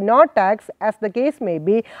ഡിഡക്ട്സ് no tax as the case may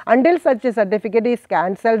be until such a certificate is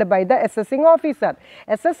cancelled by the assessing officer.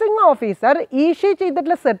 Assessing officer issue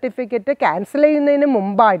ചെയ്തിട്ടുള്ള certificate cancel ചെയ്യുന്നതിന്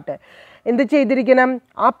മുമ്പായിട്ട് എന്ത് ചെയ്തിരിക്കണം?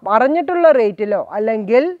 ആ പറഞ്ഞിട്ടുള്ള റേറ്റിലോ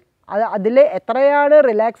അല്ലെങ്കിൽ അതിൽ എത്രയാണ്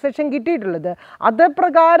റിലാക്സേഷൻ കിട്ടിയിട്ടുള്ളത് അത്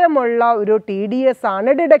പ്രകാരമുള്ള ഒരു TDS ആണ്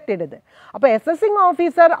ഡിഡക്റ്റ് ചെയ്തത്. അപ്പോൾ അസസിംഗ്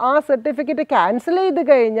ഓഫീസർ ആ സർട്ടിഫിക്കറ്റ് ക്യാൻസൽ ചെയ്ത്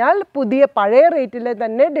കഴിഞ്ഞാൽ പഴയ റേറ്റിൽ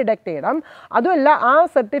തന്നെ ഡിഡക്റ്റ് ചെയ്യണം. അതുമല്ല, ആ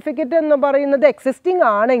സർട്ടിഫിക്കറ്റ് എന്ന് പറയുന്നത് എക്സിസ്റ്റിംഗ്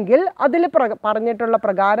ആണെങ്കിൽ അതിൽ പറഞ്ഞിട്ടുള്ള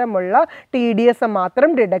പ്രകാരമുള്ള TDS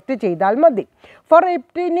മാത്രം ഡിഡക്റ്റ് ചെയ്താൽ മതി. For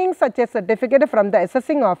obtaining such a certificate from the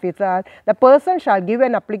assessing officer, the person shall give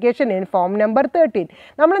an application in form number 13.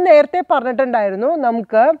 നമ്മൾ നേരത്തെ പറഞ്ഞിട്ടുണ്ടായിരുന്നു,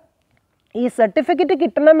 നമുക്ക് ഈ സർട്ടിഫിക്കറ്റ്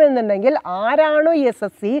കിട്ടണമെന്നുണ്ടെങ്കിൽ ആരാണോ ഈ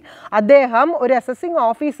SSC അദ്ദേഹം ഒരു അസസിംഗ്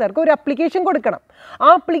ഓഫീസർക്ക് ഒരു അപ്ലിക്കേഷൻ കൊടുക്കണം. ആ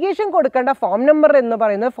അപ്ലിക്കേഷൻ കൊടുക്കേണ്ട ഫോം നമ്പർ എന്ന്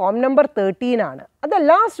പറയുന്നത് ഫോം നമ്പർ 13 ആണ്.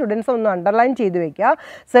 അതെല്ലാ സ്റ്റുഡൻസും ഒന്ന് അണ്ടർലൈൻ ചെയ്ത് വയ്ക്കുക.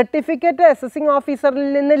 സർട്ടിഫിക്കറ്റ് അസസിംഗ് ഓഫീസറിൽ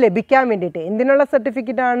നിന്ന് ലഭിക്കാൻ വേണ്ടിയിട്ട് എന്തിനുള്ള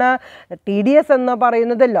സർട്ടിഫിക്കറ്റാണ്? TDS എന്ന്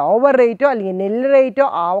പറയുന്നത് ലോവർ റേറ്റോ അല്ലെങ്കിൽ നെൽ റേറ്റോ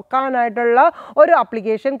ആക്കാനായിട്ടുള്ള ഒരു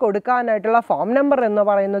അപ്ലിക്കേഷൻ കൊടുക്കാനായിട്ടുള്ള ഫോം നമ്പർ എന്ന്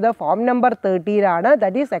പറയുന്നത് ഫോം നമ്പർ 13 ആണ്.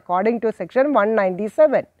 That is according to section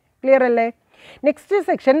 197. Clear അല്ലേ? നെക്സ്റ്റ്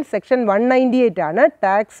സെക്ഷൻ 198 ആണ്.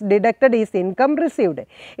 Tax deducted is income received.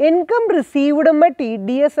 Income റിസീവ്ഡുമ്പോൾ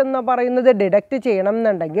TDS എന്ന് പറയുന്നത് ഡിഡക്റ്റ് ചെയ്യണം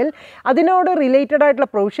എന്നുണ്ടെങ്കിൽ അതിനോട് റിലേറ്റഡ് ആയിട്ടുള്ള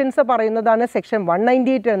പ്രൊവിഷൻസ് പറയുന്നതാണ് സെക്ഷൻ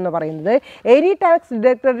 198 എന്ന് പറയുന്നത്. Any tax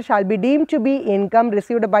deducted shall be deemed to B income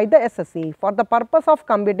received by the SSC for the purpose of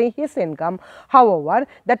computing his income. However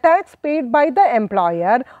the tax paid by the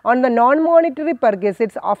employer on the non monetary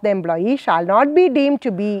പെർക്വിസിറ്റ്സ് of the employee shall not be deemed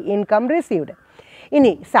to B income received.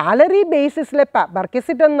 ഇനി salary ബേസിസിലെ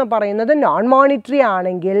perquisite എന്ന് പറയുന്നത് non monetary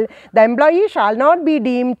ആണെങ്കിൽ the employee shall not be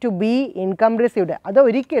deemed to B income received. അത്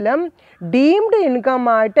ഒരിക്കലും deemed income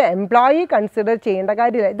ആയിട്ട് employee consider ചെയ്യേണ്ട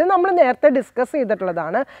കാര്യമില്ല. ഇത് നമ്മൾ നേരത്തെ ഡിസ്കസ്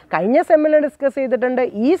ചെയ്തിട്ടുള്ളതാണ്. കഴിഞ്ഞ സെമ്മിൽ ഡിസ്കസ് ചെയ്തിട്ടുണ്ട്.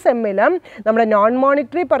 ഈ സെമ്മിലും നമ്മുടെ നോൺ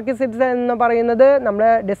മോണിറ്ററി പെർക്വിസിറ്റ്സ് എന്ന് പറയുന്നത് നമ്മൾ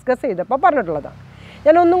ഡിസ്കസ് ചെയ്തപ്പോൾ പറഞ്ഞിട്ടുള്ളതാണ്.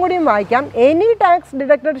 ഞാൻ ഒന്നും കൂടിയും വായിക്കാം. Any tax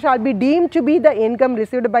deducted shall be deemed to B the income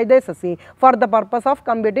received by the SSC for the purpose of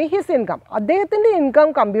computing his income. അദ്ദേഹത്തിൻ്റെ ഇൻകം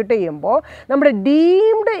കമ്പ്യൂട്ട് ചെയ്യുമ്പോൾ നമ്മുടെ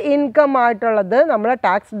ഡീംഡ് ഇൻകം ആയിട്ടുള്ളത് നമ്മൾ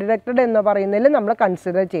ടാക്സ് ഡിഡക്റ്റഡ് എന്ന് പറയുന്നതിൽ നമ്മൾ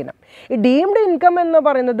കൺസിഡർ ചെയ്യണം. ഈ ഡീംഡ് ഇൻകം എന്ന്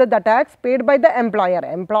പറയുന്നത് the tax paid by the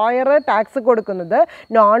employer tax കൊടുക്കുന്നത്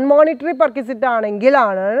നോൺ മോണിറ്ററി പെർക്വിസിറ്റ്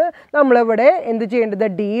ആണെങ്കിലാണ് നമ്മളിവിടെ എന്ത് ചെയ്യേണ്ടത്?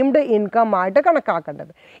 ഡീംഡ് ഇൻകം ആയിട്ട്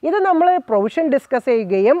കണക്കാക്കേണ്ടത്. ഇത് നമ്മൾ പ്രൊവിഷൻ ഡിസ്കസ്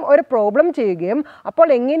ചെയ്യുകയും ഒരു പ്രോബ്ലം ചെയ്യുകയും അപ്പോൾ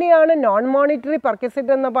എങ്ങനെയാണ് നോൺ മോണിറ്ററി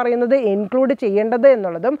പെർക്വിസിറ്റ് എന്ന് പറയുന്നത് ഇൻക്ലൂഡ് ചെയ്യേണ്ടത്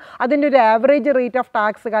എന്നുള്ളതും അതിൻ്റെ ഒരു average rate of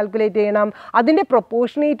tax calculate ചെയ്യണം. അതിൻ്റെ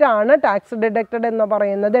പ്രൊപ്പോർഷനേറ്റ് ആണ് ടാക്സ് ഡിഡക്റ്റഡ് എന്ന്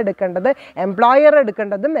പറയുന്നത് എടുക്കേണ്ടത്, എംപ്ലോയർ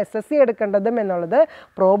എടുക്കേണ്ടതും SSC എടുക്കേണ്ടതും എന്നുള്ളത്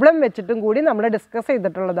പ്രോബ്ലം വെച്ചിട്ടും കൂടി നമ്മൾ ഡിസ്കസ്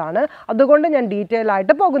ചെയ്തിട്ടുള്ളതാണ്. അതുകൊണ്ട് ഞാൻ ഡീറ്റെയിൽ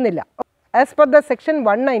ആയിട്ട് പോകുന്നില്ല. As per the section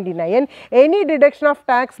 199, any deduction of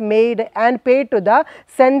tax made and paid to the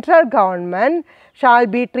central government shall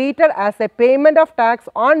be treated as a payment of tax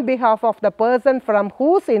on behalf of the person from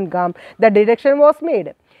whose income the deduction was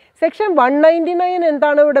made. Section 199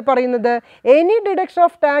 എന്താണ് ഇവിടെ പറയുന്നത്? Any deduction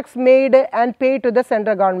of tax made and pay to the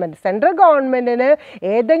central government. Central ഗവൺമെൻറ്റിന്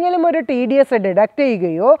ഏതെങ്കിലും ഒരു TDS deduct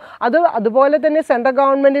ചെയ്യുകയോ അതുപോലെ തന്നെ central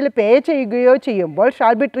ഗവൺമെൻറ്റിൽ പേ ചെയ്യുകയോ ചെയ്യുമ്പോൾ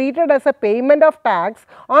shall be treated as A payment of tax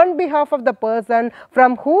on behalf of the person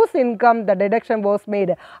from whose income the deduction was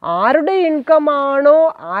made. ആരുടെ ഇൻകമാണോ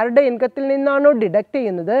ആരുടെ ഇൻകത്തിൽ നിന്നാണോ ഡിഡക്റ്റ്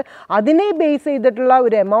ചെയ്യുന്നത് അതിനെ ബേസ് ചെയ്തിട്ടുള്ള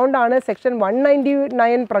ഒരു എമൗണ്ട് ആണ് സെക്ഷൻ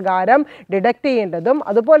 199 പ്രകാരം ഡിഡക്റ്റ് ചെയ്യേണ്ടതും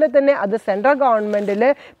അതുപോലെ തന്നെ അത് സെൻട്രൽ ഗവൺമെൻറ്റിൽ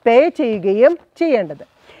പേ ചെയ്യുകയും ചെയ്യേണ്ടത്.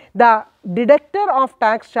 The deductor of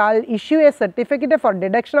tax shall issue a certificate for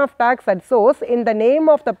deduction of tax at source in the name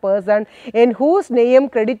of the person in whose name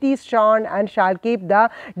credit is shown and shall keep the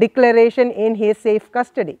declaration in his safe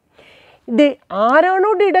custody. ഇത് ആരാണോ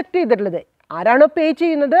deduct ചെയ്തിട്ടുള്ളത്, ആരാണോ പേ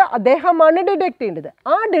ചെയ്യുന്നത് അദ്ദേഹമാണ് deduct ചെയ്യേണ്ടത്.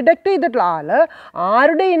 ആ deduct ചെയ്തിട്ടുള്ള ആൾ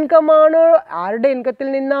ആരുടെ ഇൻകമാണോ ആരുടെ ഇൻകത്തിൽ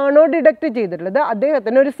നിന്നാണോ ഡിഡക്റ്റ് ചെയ്തിട്ടുള്ളത്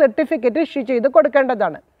അദ്ദേഹത്തിന് ഒരു സർട്ടിഫിക്കറ്റ് ഇഷ്യൂ ചെയ്ത്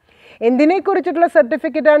കൊടുക്കേണ്ടതാണ്. എന്തിനെക്കുറിച്ചിട്ടുള്ള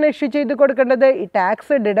സർട്ടിഫിക്കറ്റാണ് ഇഷ്യൂ ചെയ്ത് കൊടുക്കേണ്ടത്? ഈ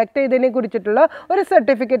ടാക്സ് ഡിഡക്റ്റ് ചെയ്തതിനെ കുറിച്ചിട്ടുള്ള ഒരു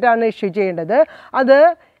സർട്ടിഫിക്കറ്റാണ് ഇഷ്യൂ ചെയ്യേണ്ടത്. അത്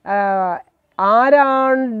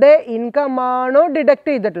ആരാളുടെ ഇൻകമാണോ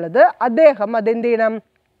ഡിഡക്റ്റ് ചെയ്തിട്ടുള്ളത് അദ്ദേഹം അതെന്ത് ചെയ്യണം?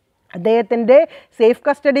 അദ്ദേഹത്തിൻ്റെ സേഫ്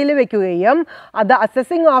കസ്റ്റഡിയിൽ വെക്കുകയും അത്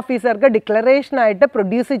അസസിംഗ് ഓഫീസർക്ക് ഡിക്ലറേഷനായിട്ട്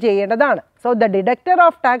പ്രൊഡ്യൂസ് ചെയ്യേണ്ടതാണ്. So the deductor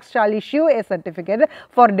of tax shall issue a certificate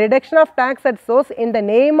for deduction of tax at source in the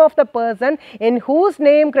name of the person in whose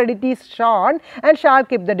name credit is shown and shall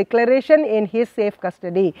keep the declaration in his safe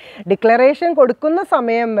custody. Declaration കൊടുക്കുന്ന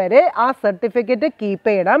സമയം വരെ ആ certificate keep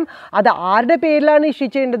ചെയ്യണം. അത് ആരുടെ പേരിലാണ് issue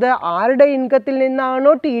ചെയ്യേണ്ടത്, ആരുടെ ഇൻകത്തിൽ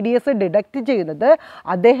നിന്നാണോ TDS ഡിഡക്റ്റ് ചെയ്യുന്നത്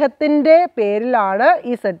അദ്ദേഹത്തിൻ്റെ പേരിലാണ്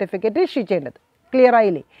ഈ സർട്ടിഫിക്കറ്റ് ഇഷ്യൂ ചെയ്യേണ്ടത്. ക്ലിയർ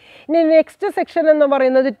ആയില്ലേ? ഇനി നെക്സ്റ്റ് സെക്ഷൻ എന്ന്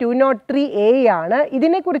പറയുന്നത് 203A ആണ്.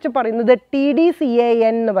 ഇതിനെക്കുറിച്ച് പറയുന്നത്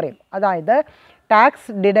TDCAN എന്ന് പറയും. അതായത്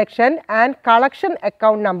tax deduction and collection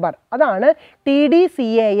account number, അതാണ്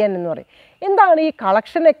TDCAN എന്ന് പറയും. എന്താണ് ഈ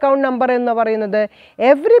കളക്ഷൻ അക്കൗണ്ട് നമ്പർ എന്ന് പറയുന്നത്?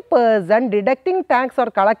 Every person deducting tax or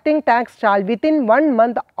collecting tax shall within 1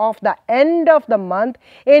 month of the end of the month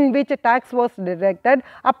in which tax was deducted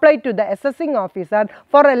apply to the assessing officer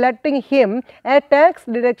four alerting him A tax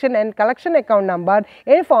deduction and collection account number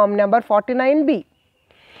in form number 49B.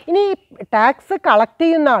 ഇനി tax collect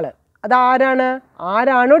ചെയ്യുന്ന ആൾ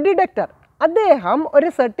ആരാണോ ഡിഡക്റ്റർ, അദ്ദേഹം ഒരു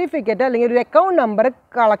certificate അല്ലെങ്കിൽ ഒരു account number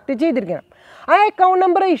collect ചെയ്തിരിക്കണം. ആ account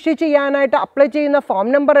number issue ചെയ്യാനായിട്ട് അപ്ലൈ ചെയ്യുന്ന ഫോം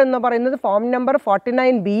നമ്പർ എന്ന് പറയുന്നത് ഫോം നമ്പർ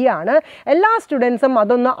 49B ആണ്. എല്ലാ സ്റ്റുഡൻസും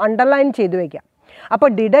അതൊന്ന് അണ്ടർലൈൻ ചെയ്ത് വയ്ക്കാം. അപ്പോൾ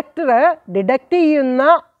ഡിഡക്റ്റ് ചെയ്യുന്ന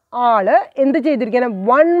ആൾ എന്ത് ചെയ്തിരിക്കണം?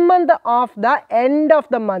 1 month of the end of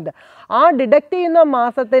the month, ആ ഡിഡക്റ്റ് ചെയ്യുന്ന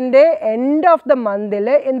മാസത്തിൻ്റെ എൻഡ് ഓഫ് ദ മന്തിൽ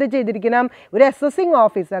എന്ത് ചെയ്തിരിക്കണം? ഒരു അസസിങ്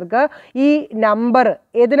ഓഫീസർക്ക് ഈ നമ്പർ,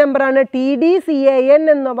 ഏത് നമ്പറാണ്? TDCAN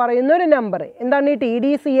എന്ന് പറയുന്ന ഒരു നമ്പർ. എന്താണ് ഈ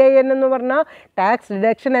TDCAN എന്ന് പറഞ്ഞാൽ? Tax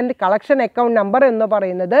deduction and collection account number എന്ന്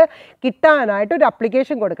പറയുന്നത് കിട്ടാനായിട്ട് ഒരു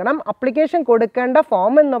അപ്ലിക്കേഷൻ കൊടുക്കണം. അപ്ലിക്കേഷൻ കൊടുക്കേണ്ട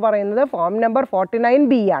ഫോം എന്ന് പറയുന്നത് ഫോം നമ്പർ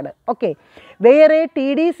 49B ആണ്. Okay, where a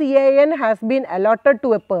TDCAN has been allotted to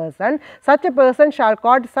a person, such a person shall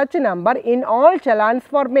quote such number in all challans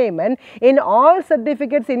for payment, in all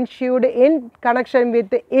certificates issued in connection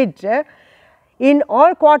with it, in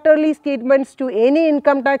all quarterly statements to any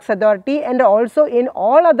income tax authority, and also in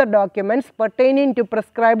all other documents pertaining to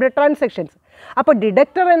prescribed transactions. അപ്പോൾ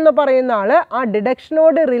ഡിഡക്റ്റർ എന്ന് പറയുന്ന ആൾ ആ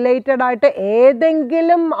ഡിഡക്ഷനോട് related ആയിട്ട്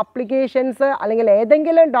ഏതെങ്കിലും applications അല്ലെങ്കിൽ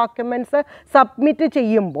ഏതെങ്കിലും documents submit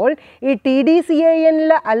ചെയ്യുമ്പോൾ ഈ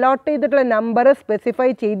TDCANൽ അലോട്ട് ചെയ്തിട്ടുള്ള നമ്പർ സ്പെസിഫൈ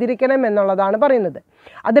ചെയ്തിരിക്കണം എന്നുള്ളതാണ് പറയുന്നത്.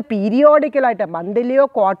 അത് പീരിയോഡിക്കലായിട്ട് മന്ത്ലിയോ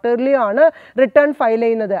ക്വാർട്ടർലിയോ ആണ് റിട്ടേൺ ഫയൽ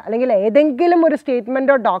ചെയ്യുന്നത്, അല്ലെങ്കിൽ ഏതെങ്കിലും ഒരു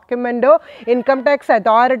സ്റ്റേറ്റ്മെൻറ്റോ ഡോക്യുമെൻറ്റോ ഇൻകം ടാക്സ്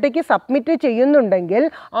അതോറിറ്റിക്ക് സബ്മിറ്റ് ചെയ്യുന്നുണ്ടെങ്കിൽ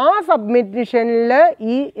ആ സബ്മിഷനിൽ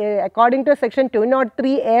ഈ അക്കോർഡിംഗ് ടു സെക്ഷൻ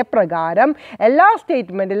 203A പ്രകാരം എല്ലാ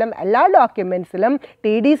സ്റ്റേറ്റ്മെൻറ്റിലും എല്ലാ ഡോക്യുമെൻറ്റ്സിലും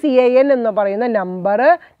TDCAN എന്ന് പറയുന്ന നമ്പർ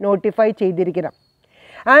നോട്ടിഫൈ ചെയ്തിരിക്കണം.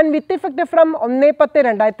 And with effect from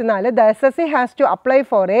 1/10/2004, the SSC has to apply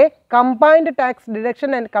for a combined tax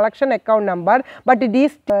deduction and collection account number, but it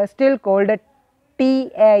is still called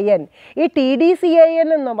TAN. ഈ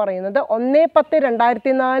TDCAN എന്ന് പറയുന്നത്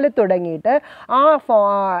 1/10/2004 തുടങ്ങിയിട്ട് ആ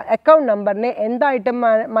അക്കൗണ്ട് നമ്പറിനെ എന്തായിട്ട്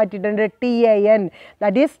മാറ്റിയിട്ടുണ്ട്? TAN,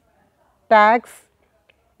 that is tax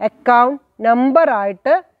account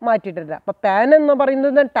നമ്പറായിട്ട് മാറ്റിയിട്ടുണ്ട്. അപ്പോൾ പാൻ എന്ന്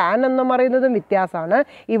പറയുന്നതും ടാൻ എന്ന് പറയുന്നതും വ്യത്യാസമാണ്.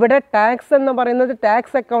 ഇവിടെ ടാക്സ് എന്ന് പറയുന്നത്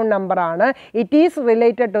ടാക്സ് അക്കൗണ്ട് നമ്പറാണ്. It is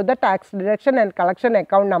related to the tax deduction and collection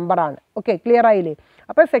account നമ്പറാണ്. ഓക്കെ, ക്ലിയർ ആയില്ലേ?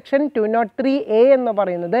 അപ്പോൾ സെക്ഷൻ 203A എന്ന്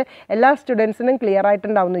പറയുന്നത് എല്ലാ സ്റ്റുഡൻസിനും ക്ലിയർ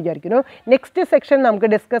ആയിട്ടുണ്ടാവും എന്ന് വിചാരിക്കുന്നു. നെക്സ്റ്റ് സെക്ഷൻ നമുക്ക്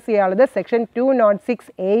ഡിസ്കസ് ചെയ്യാനുള്ളത് സെക്ഷൻ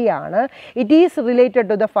 206A ആണ്. It is related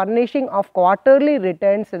to the furnishing of quarterly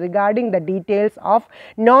returns regarding the details of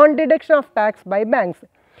non deduction of tax by banks.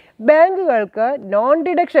 ബാങ്കുകൾക്ക് നോൺ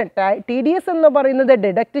ഡിഡക്ഷൻ TDS എന്ന് പറയുന്നത്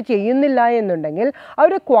ഡിഡക്റ്റ് ചെയ്യുന്നില്ല എന്നുണ്ടെങ്കിൽ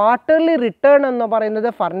അവർ ക്വാർട്ടർലി റിട്ടേൺ എന്ന് പറയുന്നത്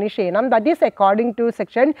ഫർണിഷ് ചെയ്യണം. That is according to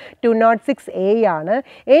section 206A ആണ്.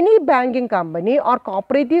 Any banking company or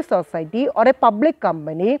cooperative society or A public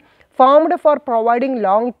company formed for providing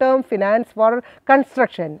long-term finance for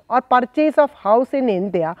construction or purchase of house in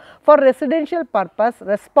India for residential purpose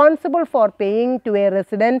responsible for paying to a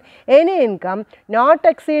resident any income not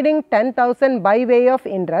exceeding 10,000 by way of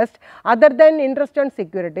interest other than interest on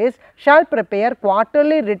securities shall prepare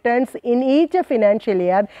quarterly returns in each financial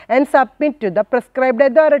year and submit to the prescribed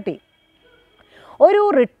authority. ഒരു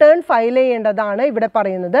return file ചെയ്യേണ്ടതാണ് ഇവിടെ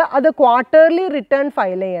പറയുന്നത്. അത് quarterly return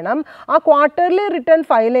file ചെയ്യണം. ആ quarterly return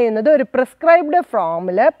file ചെയ്യുന്നത് ഒരു prescribed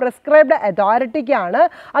ഫോമിൽ പ്രിസ്ക്രൈബ്ഡ് അതോറിറ്റിക്കാണ്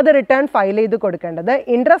അത് റിട്ടേൺ ഫയൽ ചെയ്ത് കൊടുക്കേണ്ടത്.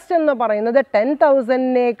 ഇൻട്രസ്റ്റ് എന്ന് പറയുന്നത്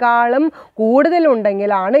 10,000-നേക്കാളും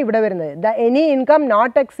കൂടുതലുണ്ടെങ്കിലാണ് ഇവിടെ വരുന്നത്. The any income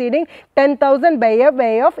not exceeding 10,000 by a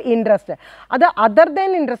way of interest. അത് other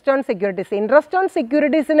than interest on securities. Interest on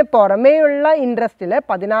സെക്യൂരിറ്റീസിന് പുറമേയുള്ള ഇൻട്രസ്റ്റിൽ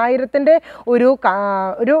 10,000-ൻ്റെ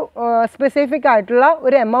ഒരു സ്പെസിഫിക് ആയിട്ടുള്ള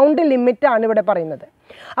ഒരു എമൗണ്ട് ലിമിറ്റാണ് ഇവിടെ പറയുന്നത്.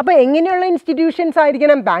 അപ്പോൾ എങ്ങനെയുള്ള ഇൻസ്റ്റിറ്റ്യൂഷൻസ്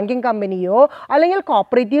ആയിരിക്കണം? ബാങ്കിങ് കമ്പനിയോ അല്ലെങ്കിൽ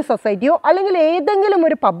കോപ്പറേറ്റീവ് സൊസൈറ്റിയോ അല്ലെങ്കിൽ ഏതെങ്കിലും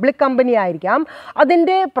ഒരു പബ്ലിക് കമ്പനി ആയിരിക്കാം.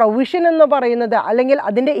 അതിൻ്റെ പ്രൊവിഷൻ എന്ന് പറയുന്നത് അല്ലെങ്കിൽ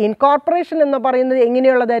അതിൻ്റെ ഇൻകോർപ്പറേഷൻ എന്ന് പറയുന്നത്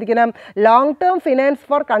എങ്ങനെയുള്ളതായിരിക്കണം? Long term finance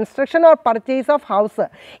for construction or purchase of house.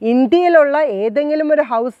 ഇന്ത്യയിലുള്ള ഏതെങ്കിലും ഒരു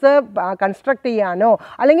ഹൗസ് കൺസ്ട്രക്ട് ചെയ്യാനോ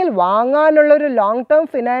അല്ലെങ്കിൽ വാങ്ങാനുള്ള ഒരു ലോങ് ടേം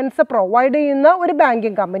ഫിനാൻസ് പ്രൊവൈഡ് ചെയ്യുന്ന ഒരു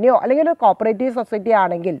ബാങ്കിങ് കമ്പനിയോ അല്ലെങ്കിൽ ഒരു കോപ്പറേറ്റീവ് സൊസൈറ്റി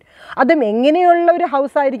ആണെങ്കിൽ അതും എങ്ങനെയുള്ള ഒരു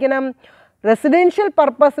ഹൗസ് ആയിരിക്കണം? റെസിഡൻഷ്യൽ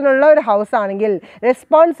പർപ്പസിനുള്ള ഒരു ഹൗസ് ആണെങ്കിൽ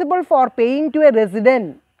responsible for paying to A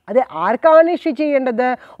resident. അത് ആർക്കാണ് ഇഷ്യൂ ചെയ്യേണ്ടത്?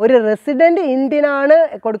 ഒരു റെസിഡൻറ്റ് എന്തിനാണ്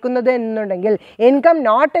കൊടുക്കുന്നത് എന്നുണ്ടെങ്കിൽ ഇൻകം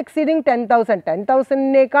നോട്ട് എക്സീഡിങ് 10,000,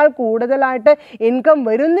 10,000-നേക്കാൾ കൂടുതലായിട്ട് ഇൻകം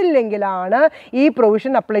വരുന്നില്ലെങ്കിലാണ് ഈ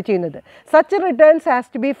പ്രൊവിഷൻ അപ്ലൈ ചെയ്യുന്നത്. Such returns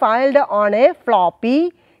has to be filed on A floppy,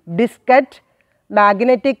 diskette,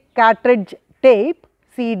 magnetic cartridge tape,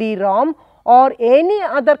 CD-ROM or any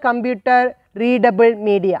other computer readable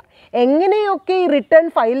media. എങ്ങനെയൊക്കെ ഈ റിട്ടേൺ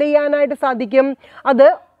ഫയൽ ചെയ്യാനായിട്ട് സാധിക്കും? അത്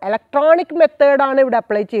ഇലക്ട്രോണിക് മെത്തേഡാണ് ഇവിടെ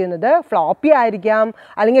അപ്ലൈ ചെയ്യുന്നത്. ഫ്ലോപ്പി ആയിരിക്കാം,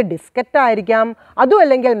 അല്ലെങ്കിൽ ഡിസ്കറ്റ് ആയിരിക്കാം, അതും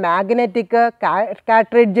അല്ലെങ്കിൽ magnetic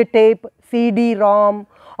cartridge tape, CD-ROM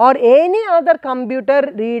or any other computer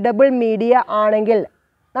readable media ആണെങ്കിൽ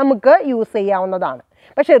നമുക്ക് യൂസ് ചെയ്യാവുന്നതാണ്.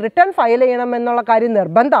 പക്ഷേ റിട്ടേൺ ഫയൽ ചെയ്യണം എന്നുള്ള കാര്യം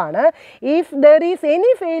നിർബന്ധമാണ്. If there is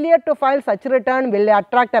any failure to file such return will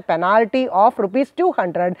attract A penalty of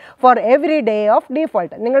 ₹200 for every day of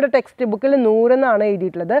default. നിങ്ങളുടെ text ബുക്കിൽ 100 എന്നാണ്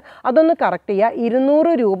എഴുതിയിട്ടുള്ളത്, അതൊന്ന് കറക്റ്റ് ചെയ്യുക.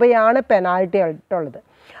 200 രൂപയാണ് പെനാൽറ്റി ആയിട്ടുള്ളത്.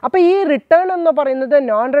 അപ്പോൾ ഈ റിട്ടേൺ എന്ന് പറയുന്നത്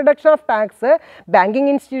non reduction of tax banking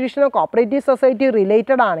ഇൻസ്റ്റിറ്റ്യൂഷനോ cooperative society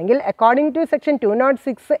related ആണെങ്കിൽ അക്കോർഡിംഗ് ടു സെക്ഷൻ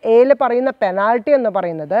 206A പറയുന്ന പെനാൽറ്റി എന്ന്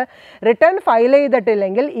പറയുന്നത് റിട്ടേൺ ഫയൽ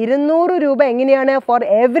ചെയ്തിട്ടില്ലെങ്കിൽ 200 രൂപ എങ്ങനെയാണ്? For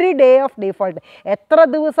every day of default. എത്ര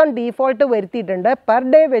ദിവസം ഡീഫോൾട്ട് വരുത്തിയിട്ടുണ്ട് പെർ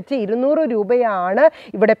ഡേ വെച്ച് 200 രൂപയാണ്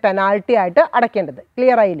ഇവിടെ പെനാൽറ്റി ആയിട്ട് അടയ്ക്കേണ്ടത്.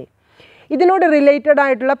 ക്ലിയർ ആയില്ലേ? ഇതിനോട് റിലേറ്റഡ്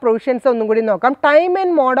ആയിട്ടുള്ള പ്രൊവിഷൻസ് ഒന്നും കൂടി നോക്കാം. Time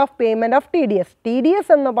and mode of payment of TDS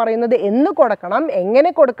എന്ന് പറയുന്നത് എന്ന് കൊടുക്കണം, എങ്ങനെ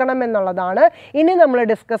കൊടുക്കണം എന്നുള്ളതാണ് ഇനി നമ്മൾ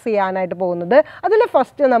ഡിസ്കസ് ചെയ്യാനായിട്ട് പോകുന്നത്. അതിൽ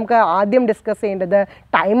ഫസ്റ്റ് നമുക്ക് ആദ്യം ഡിസ്കസ് ചെയ്യേണ്ടത്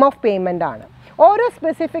ടൈം ഓഫ് പേയ്മെൻ്റ് ആണ്. ഓരോ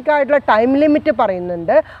സ്പെസിഫിക് ആയിട്ടുള്ള ടൈം ലിമിറ്റ്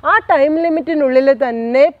പറയുന്നുണ്ട്. ആ ടൈം ലിമിറ്റിനുള്ളിൽ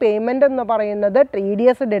തന്നെ പേയ്മെൻറ്റ് എന്ന് പറയുന്നത്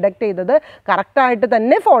TDS ഡിഡക്റ്റ് ചെയ്തത് കറക്റ്റായിട്ട്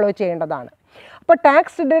തന്നെ ഫോളോ ചെയ്യേണ്ടതാണ്. അപ്പോൾ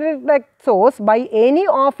tax deduct source by any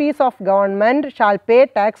office of government shall pay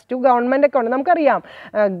tax to government account. നമുക്കറിയാം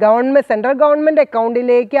സെൻട്രൽ ഗവൺമെൻറ്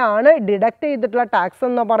അക്കൗണ്ടിലേക്കാണ് ഡിഡക്റ്റ് ചെയ്തിട്ടുള്ള ടാക്സ്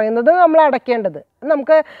എന്ന് പറയുന്നത് നമ്മൾ അടയ്ക്കേണ്ടത്.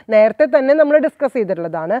 നമുക്ക് നേരത്തെ തന്നെ നമ്മൾ ഡിസ്കസ്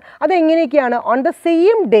ചെയ്തിട്ടുള്ളതാണ്. അതെങ്ങനെയൊക്കെയാണ്? On the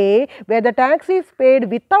same day where the tax is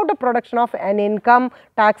paid without A production of an income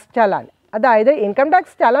tax challan. അതായത് ഇൻകം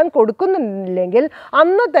ടാക്സ് ചലാൻ കൊടുക്കുന്നില്ലെങ്കിൽ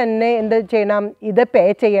അന്ന് തന്നെ എന്ത് ചെയ്യണം? ഇത് പേ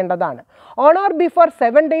ചെയ്യേണ്ടതാണ്. On or before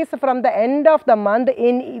 7 days from the end of the month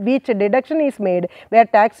in which deduction is made where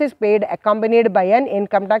tax is paid accompanied by an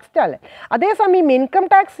income tax challan. അതേസമയം income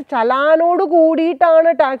tax ചലാനോട്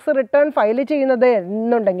കൂടിയിട്ടാണ് tax return file ചെയ്യുന്നത്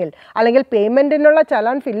എന്നുണ്ടെങ്കിൽ അല്ലെങ്കിൽ പേയ്മെൻറ്റിനുള്ള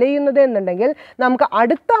ചലാൻ ഫില്ല് ചെയ്യുന്നത് എന്നുണ്ടെങ്കിൽ നമുക്ക്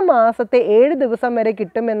അടുത്ത മാസത്തെ 7 ദിവസം വരെ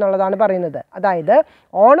കിട്ടും എന്നുള്ളതാണ് പറയുന്നത്. അതായത്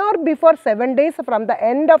on or before 7 days from the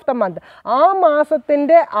end of the month, ആ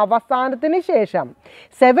മാസത്തിൻ്റെ അവസാനത്തിന് ശേഷം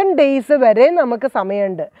 7 days വരെ നമുക്ക്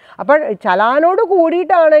സമയമുണ്ട്. അപ്പോൾ ചലാനോട്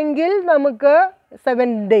കൂടിയിട്ടാണെങ്കിൽ നമുക്ക്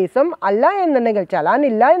 7 days അല്ല എന്നുണ്ടെങ്കിൽ, ചലാൻ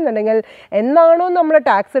ഇല്ല എന്നുണ്ടെങ്കിൽ എന്നാണോ നമ്മൾ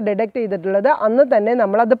ടാക്സ് ഡിഡക്റ്റ് ചെയ്തിട്ടുള്ളത് അന്ന് തന്നെ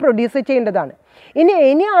നമ്മളത് പ്രൊഡ്യൂസ് ചെയ്യേണ്ടതാണ്. ഇനി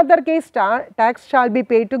any other case tax shall be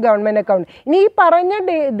paid to government account. ഇനി ഈ പറഞ്ഞ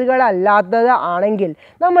ഇതുകളല്ലാത്തത് ആണെങ്കിൽ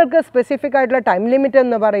നമ്മൾക്ക് സ്പെസിഫിക് ആയിട്ടുള്ള ടൈം ലിമിറ്റ്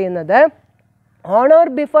എന്ന് പറയുന്നത് on or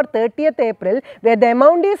before 30th April where the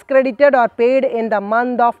amount is credited or paid in the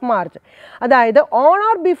month of March. അതായത് on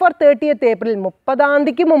or before 30th April, 30-ാം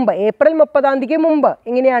തീയതിക്ക് മുമ്പ്, ഏപ്രിൽ 30-ാം തീയതിക്ക് മുമ്പ്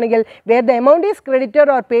ഇങ്ങനെയാണെങ്കിൽ where the amount is credited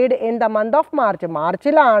or paid in the month of March,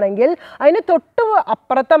 മാർച്ചിലാണെങ്കിൽ അതിന് തൊട്ട്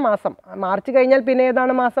അപ്പുറത്തെ മാസം, മാർച്ച് കഴിഞ്ഞാൽ പിന്നെ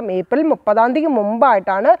ഏതാണ് മാസം? ഏപ്രിൽ 30-ാം തീയതിക്ക്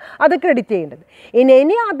മുമ്പായിട്ടാണ് അത് ക്രെഡിറ്റ് ചെയ്യേണ്ടത്. in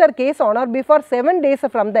any other case on or before 7 days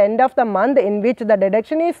from the end of the month in which the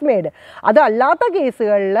deduction is made. അതല്ലാത്ത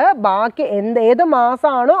കേസുകളിൽ ബാക്കി ഏത്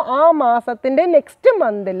മാസമാണോ ആ മാസത്തിൻ്റെ നെക്സ്റ്റ്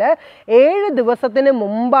മന്തിൽ 7 ദിവസത്തിന്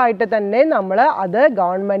മുമ്പായിട്ട് തന്നെ നമ്മൾ അത്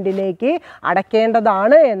ഗവൺമെൻറ്റിലേക്ക്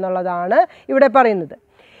അടയ്ക്കേണ്ടതാണ് എന്നുള്ളതാണ് ഇവിടെ പറയുന്നത്.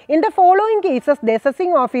 In the following cases, the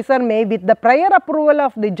assessing officer may, with the prior approval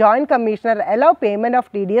of the joint commissioner, allow payment of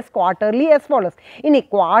TDS quarterly as follows. ഇനി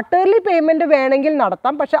ക്വാർട്ടർലി പേയ്മെൻറ്റ് വേണമെങ്കിൽ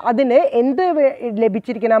നടത്താം, പക്ഷെ അതിന് എന്ത്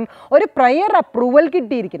ലഭിച്ചിരിക്കണം? ഒരു പ്രയർ അപ്രൂവൽ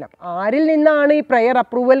കിട്ടിയിരിക്കണം. ആരിൽ നിന്നാണ് ഈ പ്രയർ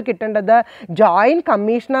അപ്രൂവൽ കിട്ടേണ്ടത്? ജോയിൻറ്റ്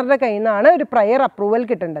കമ്മീഷണറുടെ കയ്യിൽ നിന്നാണ് ഒരു പ്രയർ അപ്രൂവൽ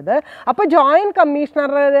കിട്ടേണ്ടത്. അപ്പോൾ ജോയിൻറ്റ്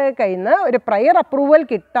കമ്മീഷണറുടെ കയ്യിൽ നിന്ന് ഒരു പ്രയർ അപ്രൂവൽ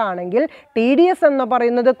കിട്ടുകയാണെങ്കിൽ TDS എന്ന്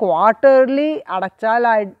പറയുന്നത് ക്വാർട്ടർലി അടച്ചാൽ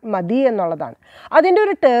മതി എന്നുള്ളതാണ്. അതിൻ്റെ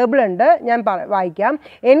ഒരു ടേബിൾ ഉണ്ട്, ഞാൻ വായിക്കാം.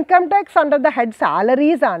 Income tax under the head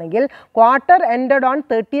salaries ആണെങ്കിൽ quarter ended on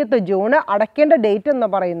 30th June, അടയ്ക്കേണ്ട ഡേറ്റ് എന്ന്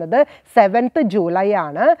പറയുന്നത് 7th July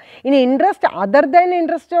ആണ്. ഇനി interest other than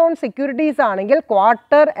interest on securities ആണെങ്കിൽ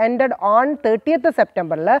quarter ended on 30th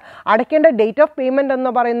September, അടയ്ക്കേണ്ട ഡേറ്റ് ഓഫ് പേയ്മെൻറ്റ്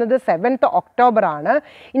എന്ന് പറയുന്നത് 7th October ആണ്.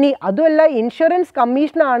 ഇനി അതുമല്ല ഇൻഷുറൻസ്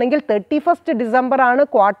കമ്മീഷൻ ആണെങ്കിൽ 31st December ആണ്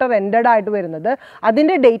ക്വാർട്ടർ എൻഡഡ് ആയിട്ട് വരുന്നത്.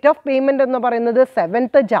 അതിൻ്റെ ഡേറ്റ് ഓഫ് പേയ്മെൻറ്റ് എന്ന് പറയുന്നത്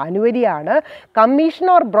 7th January ആണ്. കമ്മീഷൻ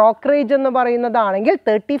ഓർ ബ്രോക്കറേജ് എന്ന് പറയുന്നതാണെങ്കിൽ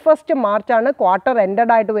 31st March ആണ് ക്വാർട്ടർ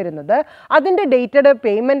എൻഡഡ് ആയിട്ട് വരുന്നത്. അതിൻ്റെ ഡേറ്റഡ്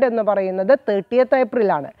പേയ്മെൻറ്റ് എന്ന് പറയുന്നത് 30th April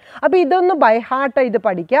ആണ്. അപ്പോൾ ഇതൊന്ന് ബൈ ഹാർട്ട് ചെയ്ത്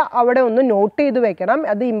പഠിക്കുക, അവിടെ ഒന്ന് നോട്ട് ചെയ്ത് വെക്കണം,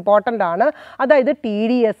 അത് ഇമ്പോർട്ടൻ്റ് ആണ്. അതായത്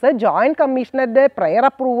TDS ജോയിൻറ്റ് കമ്മീഷണറുടെ പ്രയർ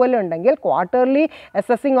അപ്രൂവൽ ഉണ്ടെങ്കിൽ ക്വാർട്ടർലി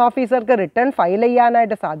അസസിംഗ് ഓഫീസർക്ക് റിട്ടേൺ ഫയൽ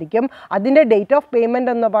ചെയ്യാനായിട്ട് സാധിക്കും. അതിൻ്റെ ഡേറ്റ് ഓഫ്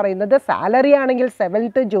പേയ്മെൻറ്റ് എന്ന് പറയുന്നത് സാലറി ആണെങ്കിൽ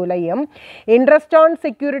 7th July, interest on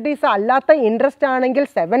securities അല്ലാത്ത ഇൻട്രസ്റ്റ് ആണെങ്കിൽ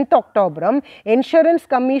 7th October, ഇൻഷുറൻസ്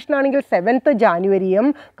കമ്മീഷൻ ആണെങ്കിൽ 7th January,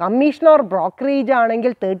 commission or brokerage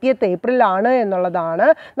ആണെങ്കിൽ 30th April ആണ് എന്നുള്ളതാണ്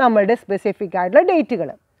നമ്മളുടെ സ്പെസിഫിക് ആയിട്ടുള്ള ഡേറ്റുകൾ.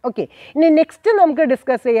 ഓക്കെ, ഇനി നെക്സ്റ്റ് നമുക്ക്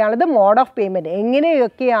ഡിസ്കസ് ചെയ്യാനുള്ളത് മോഡ് ഓഫ് പേയ്മെൻറ്റ്.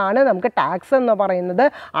 എങ്ങനെയൊക്കെയാണ് നമുക്ക് ടാക്സ് എന്ന് പറയുന്നത്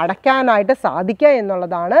അടയ്ക്കാനായിട്ട് സാധിക്കുക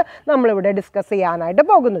എന്നുള്ളതാണ് നമ്മളിവിടെ ഡിസ്കസ് ചെയ്യാനായിട്ട്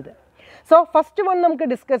പോകുന്നത്. സോ ഫസ്റ്റ് വൺ നമുക്ക്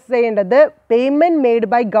ഡിസ്കസ് ചെയ്യേണ്ടത് payment made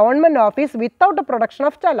by government office without production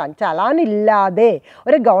of challan. Challan ഇല്ലാതെ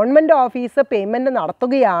ഒരു ഗവൺമെൻറ് ഓഫീസ് പേയ്മെൻറ്റ്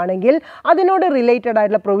നടത്തുകയാണെങ്കിൽ അതിനോട് റിലേറ്റഡ്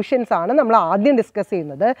ആയിട്ടുള്ള പ്രൊവിഷൻസ് ആണ് നമ്മൾ ആദ്യം ഡിസ്കസ്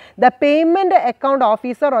ചെയ്യുന്നത്. The payment account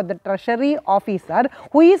officer or the treasury officer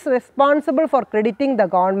who is responsible for crediting the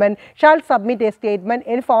government shall submit A statement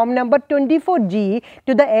in form number 24G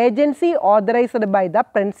to the agency authorised by the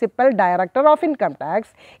principal director of income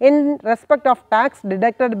tax in respect of tax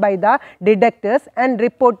deducted by the deductors and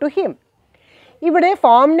report to him. ഇവിടെ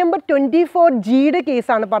form number 24Gയുടെ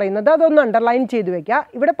കേസാണ് പറയുന്നത്, അതൊന്ന് underline ചെയ്ത് വെക്കുക.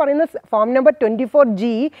 ഇവിടെ പറയുന്ന form number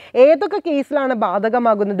 24G ഏതൊക്കെ കേസിലാണ്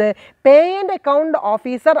ബാധകമാകുന്നത്? പേ ആൻഡ് അക്കൗണ്ട്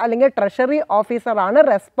ഓഫീസർ അല്ലെങ്കിൽ ട്രഷറി ഓഫീസറാണ്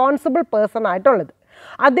റെസ്പോൺസിബിൾ പേഴ്സൺ ആയിട്ടുള്ളത്.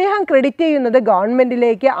 അദ്ദേഹം ക്രെഡിറ്റ് ചെയ്യുന്നത്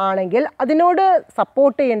ഗവൺമെൻറ്റിലേക്ക് ആണെങ്കിൽ അതിനോട്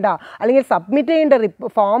സപ്പോർട്ട് ചെയ്യേണ്ട അല്ലെങ്കിൽ സബ്മിറ്റ് ചെയ്യേണ്ട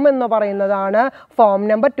ഫോം എന്ന് പറയുന്നതാണ് ഫോം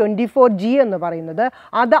നമ്പർ 24G എന്ന് പറയുന്നത്.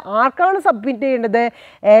 അത് ആർക്കാണ് സബ്മിറ്റ് ചെയ്യേണ്ടത്?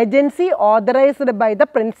 Agency authorised by the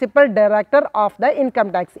principal director of the income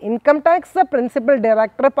tax. Income tax principal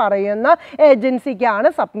director പറയുന്ന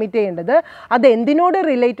ഏജൻസിക്കാണ് സബ്മിറ്റ് ചെയ്യേണ്ടത്. അത് എന്തിനോട്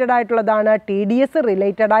റിലേറ്റഡ് ആയിട്ടുള്ളതാണ്? TDS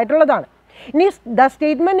റിലേറ്റഡ് ആയിട്ടുള്ളതാണ്. The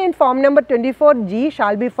statement in form number 24G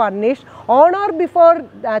shall be furnished on or before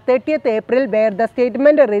 30th April where the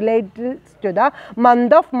statement relates to the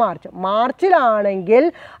month of March. മാർച്ചിലാണെങ്കിൽ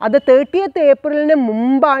അത് 30th Aprilന്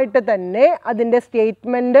മുമ്പായിട്ട് തന്നെ അതിൻ്റെ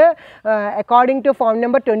statement according to form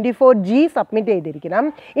number 24G submit ചെയ്തിരിക്കണം.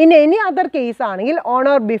 In any other case ആണെങ്കിൽ on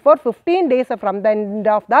or before 15 days from the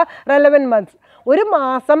end of the relevant months. ഒരു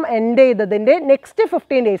മാസം end ചെയ്തതിൻ്റെ next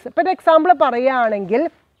 15 days. ഇപ്പോൾ ഒരു എക്സാമ്പിൾ പറയുകയാണെങ്കിൽ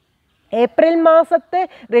ഏപ്രിൽ മാസത്തെ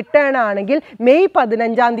റിട്ടേൺ ആണെങ്കിൽ മെയ്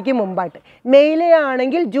 15 മുമ്പായിട്ട്, മെയിലെ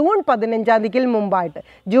ആണെങ്കിൽ ജൂൺ 15 മുമ്പായിട്ട്,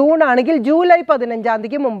 ജൂൺ ആണെങ്കിൽ ജൂലൈ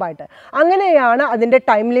 15 മുമ്പായിട്ട്, അങ്ങനെയാണ് അതിൻ്റെ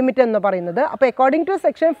ടൈം ലിമിറ്റ് എന്ന് പറയുന്നത്. അപ്പോൾ അക്കോർഡിംഗ് ടു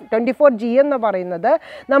സെക്ഷൻ 24G എന്ന് പറയുന്നത്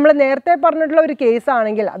നമ്മൾ നേരത്തെ പറഞ്ഞിട്ടുള്ള ഒരു കേസ്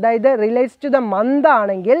ആണെങ്കിൽ, അതായത് റിലേറ്റ്സ് ടു ദ മന്ത്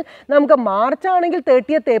ആണെങ്കിൽ നമുക്ക് മാർച്ച് ആണെങ്കിൽ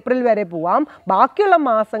 30th April വരെ പോവാം. ബാക്കിയുള്ള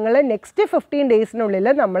മാസങ്ങൾ നെക്സ്റ്റ് 15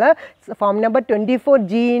 daysനുള്ളിൽ നമ്മൾ ഫോം നമ്പർ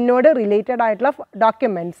 24Gനോട് റിലേറ്റഡ് ആയിട്ടുള്ള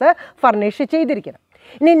ഡോക്യുമെൻറ്റ്സ് ഫർണിഷ് ചെയ്തിരിക്കണം.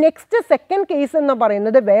 ഇനി നെക്സ്റ്റ് സെക്കൻഡ് കേസ് എന്ന്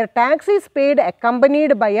പറയുന്നത് where tax is paid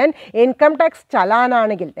accompanied by an income tax challan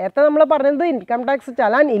ആണെങ്കിൽ, നേരത്തെ നമ്മൾ പറയുന്നത് ഇൻകം ടാക്സ്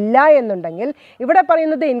ചലാൻ ഇല്ല എന്നുണ്ടെങ്കിൽ ഇവിടെ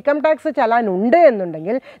പറയുന്നത് ഇൻകം ടാക്സ് ചലാൻ ഉണ്ട്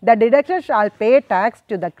എന്നുണ്ടെങ്കിൽ the deduction shall pay tax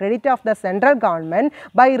to the credit of the central government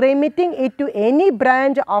by remitting it to any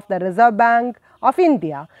branch of the reserve bank of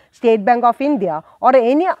India, state bank of India or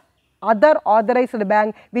any other authorized bank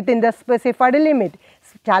within the specified limit.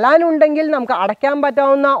 Challan ഉണ്ടെങ്കിൽ നമുക്ക് അടയ്ക്കാൻ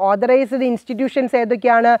പറ്റാവുന്ന authorised institutions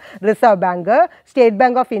ഏതൊക്കെയാണ്? Reserve bank, state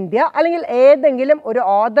bank of India, അല്ലെങ്കിൽ ഏതെങ്കിലും ഒരു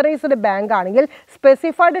authorised bank ആണെങ്കിൽ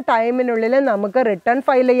specified ടൈമിനുള്ളിൽ നമുക്ക് റിട്ടേൺ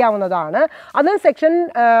ഫയൽ ചെയ്യാവുന്നതാണ്. അത് സെക്ഷൻ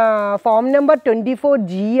ഫോം നമ്പർ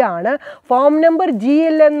 24G ആണ്. ഫോം നമ്പർ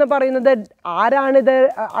Gയിൽ എന്ന് പറയുന്നത് ആരാണിത്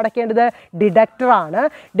അടയ്ക്കേണ്ടത്? ഡിഡക്ടറാണ്.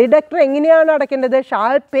 ഡിഡക്ടർ എങ്ങനെയാണ് അടയ്ക്കേണ്ടത്?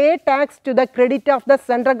 Shall pay tax to the credit of the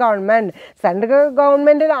central government. Central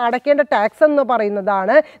ഗവൺമെൻറ്റിന് അടയ്ക്കേണ്ട ടാക്സ് എന്ന്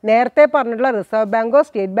പറയുന്നതാണ് നേരത്തെ പറഞ്ഞിട്ടുള്ള reserve ബാങ്കോ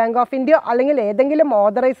state bank of India അല്ലെങ്കിൽ ഏതെങ്കിലും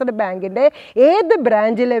ഓതറൈസ്ഡ് ബാങ്കിൻ്റെ ഏത്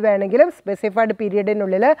ബ്രാഞ്ചിൽ വേണമെങ്കിലും സ്പെസിഫൈഡ്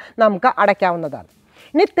പീരീഡിനുള്ളിൽ നമുക്ക് അടയ്ക്കാവുന്നതാണ്.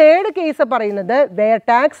 ഇനി തേർഡ് കേസ് പറയുന്നത് wear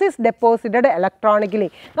tax is deposited electronically.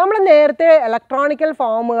 നമ്മൾ നേരത്തെ ഇലക്ട്രോണിക്കൽ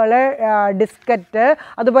ഫോമുകൾ, ഡിസ്കറ്റ്,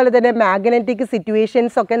 അതുപോലെ തന്നെ മാഗ്നറ്റിക്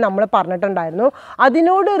സിറ്റുവേഷൻസ് ഒക്കെ നമ്മൾ പറഞ്ഞിട്ടുണ്ടായിരുന്നു.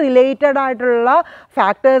 അതിനോട് റിലേറ്റഡ് ആയിട്ടുള്ള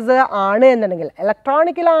ഫാക്ടേഴ്സ് ആണ് എന്നുണ്ടെങ്കിൽ,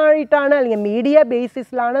 ഇലക്ട്രോണിക്കലായിട്ടാണ് അല്ലെങ്കിൽ മീഡിയ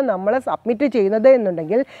ബേസിസിലാണ് നമ്മൾ സബ്മിറ്റ് ചെയ്യുന്നത്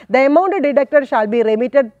എന്നുണ്ടെങ്കിൽ, the amount deducted shall be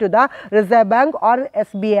remitted to the reserve bank or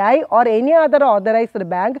SBI or any other authorized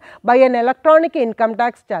bank by an electronic income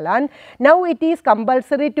tax challan. Now it is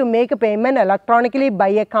compulsory to make payment electronically by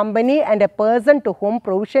a company and a person to whom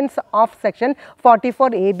provisions of section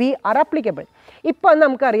 44AB are applicable. ഇപ്പോൾ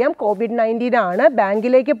നമുക്കറിയാം COVID-19 ആണ്,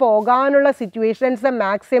 ബാങ്കിലേക്ക് പോകാനുള്ള situations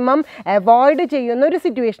maximum avoid ചെയ്യുന്ന ഒരു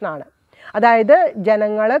സിറ്റുവേഷനാണ്. അതായത്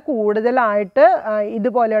ജനങ്ങൾ കൂടുതലായിട്ട്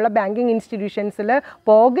ഇതുപോലെയുള്ള ബാങ്കിങ് ഇൻസ്റ്റിറ്റ്യൂഷൻസിൽ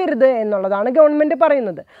പോകരുത് എന്നുള്ളതാണ് ഗവൺമെൻറ്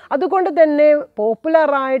പറയുന്നത്. അതുകൊണ്ട് തന്നെ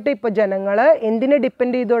പോപ്പുലറായിട്ട് ഇപ്പോൾ ജനങ്ങൾ എന്തിനെ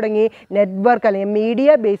ഡിപ്പെൻഡ് ചെയ്ത് തുടങ്ങി? നെറ്റ്വർക്ക് അല്ലെങ്കിൽ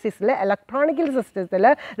മീഡിയ ബേസിസിൽ ഇലക്ട്രോണിക്കൽ സിസ്റ്റത്തിൽ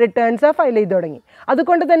റിട്ടേൺസ് ഫയൽ ചെയ്ത് തുടങ്ങി.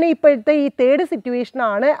 അതുകൊണ്ട് തന്നെ ഇപ്പോഴത്തെ ഈ തേർഡ്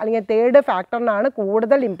സിറ്റുവേഷനാണ് അല്ലെങ്കിൽ തേർഡ് ഫാക്ടറിനാണ്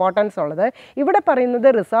കൂടുതൽ ഇമ്പോർട്ടൻസ് ഉള്ളത്. ഇവിടെ പറയുന്നത്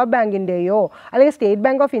റിസർവ് ബാങ്കിൻ്റെയോ അല്ലെങ്കിൽ സ്റ്റേറ്റ്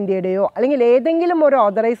ബാങ്ക് ഓഫ് ഇന്ത്യയുടെയോ അല്ലെങ്കിൽ ഏതെങ്കിലും ഒരു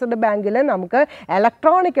ഓതറൈസ്ഡ് ബാങ്കിൽ നമുക്ക്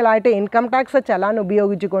ഇലക്ട്രോണിക്കലായിട്ട് ഇൻകം ടാക്സ് ചലാൻ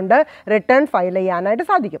ഉപയോഗിച്ചുകൊണ്ട് റിട്ടേൺ ഫയൽ ചെയ്യാനായിട്ട്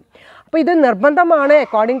സാധിക്കും. അപ്പോൾ ഇത് നിർബന്ധമാണ്.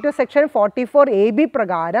 അക്കോർഡിംഗ് ടു സെക്ഷൻ 44AB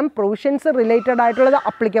പ്രകാരം പ്രൊവിഷൻസ് റിലേറ്റഡ് ആയിട്ടുള്ളത്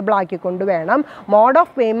അപ്ലിക്കബിൾ ആക്കിക്കൊണ്ട് വേണം മോഡ്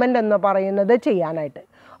ഓഫ് പേയ്മെൻറ്റ് എന്ന് പറയുന്നത് ചെയ്യാനായിട്ട്.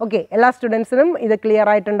 ഓക്കെ, എല്ലാ സ്റ്റുഡൻസിനും ഇത് ക്ലിയർ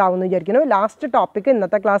ആയിട്ടുണ്ടാവും എന്ന് വിചാരിക്കുന്നു. ലാസ്റ്റ് ടോപ്പിക്ക്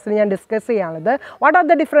ഇന്നത്തെ ക്ലാസ്സിൽ ഞാൻ ഡിസ്കസ് ചെയ്യാനുള്ളത് what are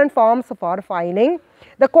the different forms four filing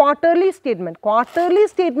the quarterly statement. Quarterly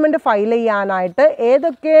statement file ചെയ്യാനായിട്ട്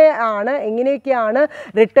ഏതൊക്കെയാണ്, എങ്ങനെയൊക്കെയാണ്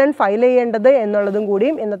റിട്ടേൺ ഫയൽ ചെയ്യേണ്ടത് എന്നുള്ളതും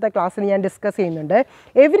കൂടിയും ഇന്നത്തെ ക്ലാസ്സിൽ ഞാൻ ഡിസ്കസ് ചെയ്യുന്നുണ്ട്.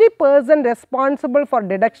 Every person responsible for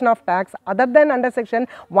deduction of tax other than under section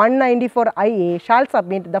 194IA shall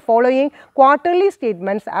submit the following quarterly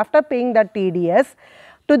statements after paying the TDS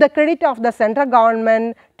to the credit of the central government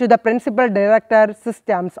to the principal director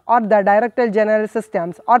systems or the director general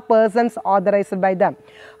systems or persons authorized by them.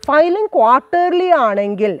 Filing quarterly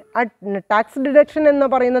ആണെങ്കിൽ tax deduction എന്ന്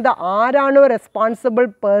പറയുന്നത് ആരാണോ responsible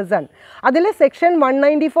person, അതിൽ section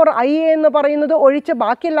 194IA എന്ന് പറയുന്നത് ഒഴിച്ച്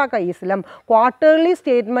ബാക്കി എല്ലാ കേസിലും ക്വാർട്ടർലി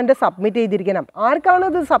സ്റ്റേറ്റ്മെൻറ്റ് സബ്മിറ്റ് ചെയ്തിരിക്കണം. ആർക്കാണ്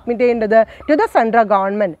ഇത് സബ്മിറ്റ് ചെയ്യേണ്ടത്? To the central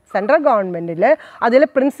government. Central ഗവൺമെൻറ്റിൽ അതിൽ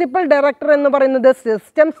പ്രിൻസിപ്പൽ ഡയറക്ടർ എന്ന് പറയുന്നത്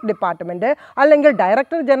സിസ്റ്റംസ് ഡിപ്പാർട്ട്മെൻറ്റ് അല്ലെങ്കിൽ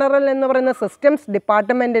ഡയറക്ടർ ജനറൽ എന്ന് പറയുന്ന സിസ്റ്റംസ്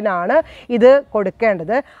ഡിപ്പാർട്ട്മെൻറ്റിനാണ് ഇത്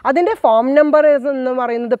കൊടുക്കേണ്ടത്. അതിൻ്റെ ഫോം നമ്പർ എന്ന്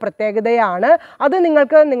പറയുന്നത് പ്രത്യേകതയാണ്. അത്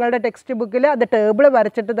നിങ്ങൾക്ക് നിങ്ങളുടെ ടെക്സ്റ്റ് ബുക്കിൽ അത് ടേബിൾ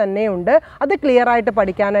വരച്ചിട്ട് തന്നെയുണ്ട്. അത് ക്ലിയർ ആയിട്ട്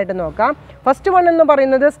പഠിക്കാനായിട്ട് നോക്കാം. ഫസ്റ്റ് വൺ എന്ന്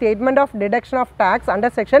പറയുന്നത് statement of deduction of tax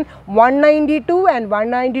under section 192 and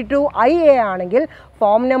 192IA ആണെങ്കിൽ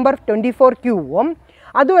ഫോം നമ്പർ 24Qവും,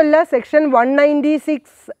 അതുമല്ല സെക്ഷൻ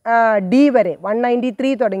 196D വരെ 193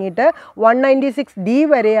 തുടങ്ങിയിട്ട് 196D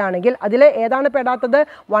വരെയാണെങ്കിൽ അതിൽ ഏതാണ് പെടാത്തത്?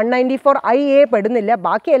 194IA പെടുന്നില്ല.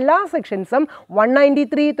 ബാക്കി എല്ലാ സെക്ഷൻസും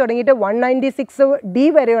 193 തുടങ്ങിയിട്ട് 196D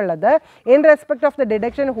വരെയുള്ളത് in respect of the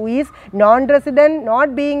deduction who is known resident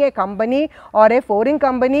not being A company or A foreign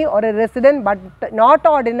company or A resident but not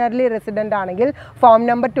ordinarily resident ആണെങ്കിൽ form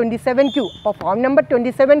number 27Q. അപ്പോൾ form number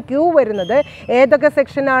 27Q വരുന്നത് ഏതൊക്കെ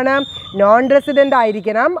സെക്ഷനാണ്? Non resident ആയിരിക്കും,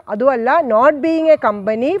 അതുമല്ല not being A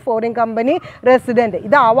company, foreign company, resident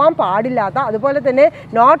ഇതാവാൻ പാടില്ലാത്ത, അതുപോലെ തന്നെ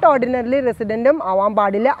നോട്ട് ഓർഡിനറിലി റെസിഡൻറ്റും ആവാൻ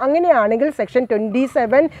പാടില്ല. അങ്ങനെയാണെങ്കിൽ സെക്ഷൻ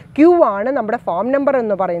 27Q ആണ് നമ്മുടെ ഫോം നമ്പർ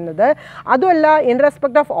എന്ന് പറയുന്നത്. അതുമല്ല in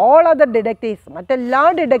respect of all other ഡിഡക്റ്റീവ്സ്, മറ്റെല്ലാ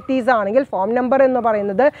ഡിഡക്റ്റീവ്സ് ആണെങ്കിൽ ഫോം നമ്പർ എന്ന്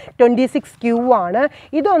പറയുന്നത് 26Q ആണ്.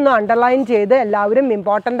 ഇതൊന്ന് അണ്ടർലൈൻ ചെയ്ത് എല്ലാവരും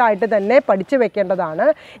ഇമ്പോർട്ടൻ്റ് ആയിട്ട് തന്നെ പഠിച്ചു വെക്കേണ്ടതാണ്.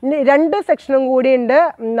 രണ്ട് സെക്ഷനും കൂടിയുണ്ട്.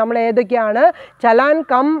 നമ്മൾ ഏതൊക്കെയാണ്? Challan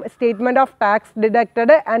come statement of tax deducted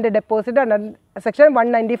and deposit under section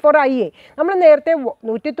 194IA. നമ്മൾ നേരത്തെ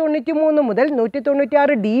 193 മുതൽ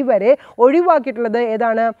 196D വരെ ഒഴിവാക്കിയിട്ടുള്ളത്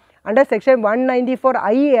ഏതാണ്? അണ്ടർ സെക്ഷൻ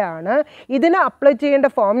 194IA ആണ്. ഇതിന് അപ്ലൈ ചെയ്യേണ്ട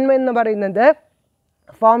ഫോം എന്ന് പറയുന്നത്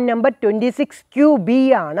ഫോം നമ്പർ 26QB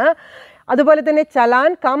ആണ്. അതുപോലെ തന്നെ challan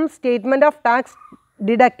come statement of tax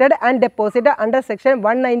deducted and deposit under section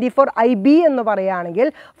 194IB എന്ന് പറയുകയാണെങ്കിൽ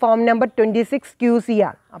ഫോം നമ്പർ 26QC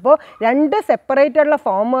ആണ്. അപ്പോൾ രണ്ട് സെപ്പറേറ്റ് ആയിട്ടുള്ള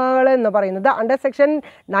ഫോമുകൾ എന്ന് പറയുന്നത് അണ്ടർ സെക്ഷൻ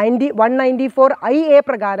 194IA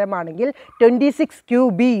പ്രകാരമാണെങ്കിൽ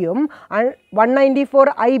 26QBയും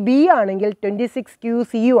 194IB ആണെങ്കിൽ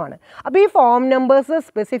 26QCയും ആണ്. അപ്പോൾ ഈ ഫോം നമ്പേഴ്സ്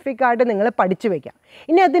സ്പെസിഫിക് ആയിട്ട് നിങ്ങൾ പഠിച്ചു വയ്ക്കാം.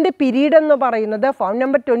 ഇനി അതിൻ്റെ പീരീഡ് എന്ന് പറയുന്നത് ഫോം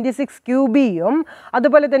നമ്പർ 26QBയും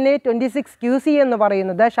അതുപോലെ തന്നെ 26QC എന്ന്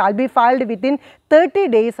പറയുന്നത് shall be filed within 30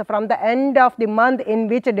 days from the end of the month in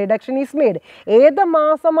which deduction is made. ഏത്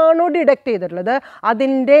മാസമാണോ ഡിഡക്റ്റ് ചെയ്തിട്ടുള്ളത്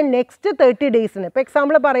അതിൻ്റെ അതിൻ്റെ നെക്സ്റ്റ് 30 ഡേയ്സിന്, ഇപ്പോൾ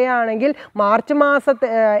എക്സാമ്പിൾ പറയുകയാണെങ്കിൽ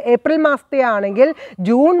ഏപ്രിൽ മാസത്തെ ആണെങ്കിൽ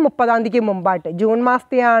ജൂൺ 30 മുമ്പായിട്ട്, ജൂൺ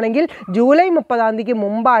മാസത്തെ ആണെങ്കിൽ ജൂലൈ 30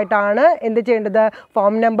 മുമ്പായിട്ടാണ് എന്ത് ചെയ്യേണ്ടത്,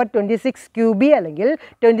 ഫോം നമ്പർ 26QB അല്ലെങ്കിൽ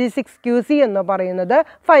 26QC എന്ന് പറയുന്നത്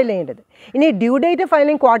ഫയൽ ചെയ്യേണ്ടത്. ഇനി due date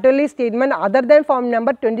filing quarterly statement other than form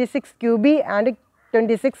number 26QB and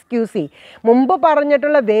 26QC മുമ്പ്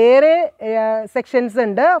പറഞ്ഞിട്ടുള്ള വേറെ സെക്ഷൻസ്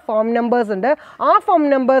ഉണ്ട്, ഫോം നമ്പേഴ്സ് ഉണ്ട്. ആ ഫോം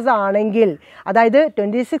നമ്പേഴ്സ് ആണെങ്കിൽ, അതായത്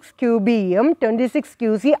 26QBയും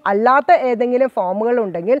 26QC അല്ലാത്ത ഏതെങ്കിലും ഫോമുകൾ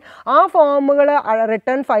ഉണ്ടെങ്കിൽ ആ ഫോമുകൾ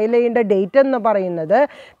റിട്ടേൺ ഫയൽ ചെയ്യേണ്ട ഡേറ്റ് എന്ന് പറയുന്നത്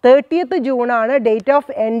 30th ജൂണാണ് date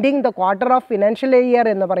of ending the quarter of financial year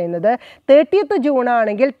എന്ന് പറയുന്നത്. 30th ജൂൺ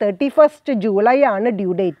ആണെങ്കിൽ 31st ജൂലൈ ആണ്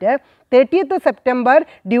due date. 30th September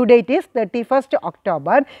due date is 31st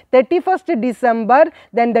October, 31st December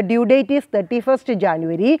then the due date is 31st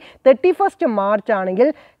January, 31st March ആണെങ്കിൽ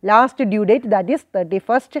last due date that is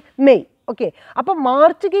 31st May. Okay, അപ്പോൾ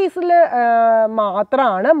March കേസിൽ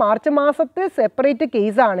മാത്രമാണ്, March മാസത്തെ separate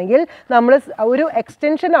കേസാണെങ്കിൽ നമ്മൾ ഒരു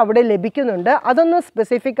extension അവിടെ ലഭിക്കുന്നുണ്ട്. അതൊന്ന്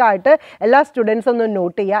സ്പെസിഫിക് ആയിട്ട് എല്ലാ സ്റ്റുഡൻസും ഒന്ന്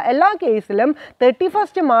നോട്ട് ചെയ്യുക. എല്ലാ കേസിലും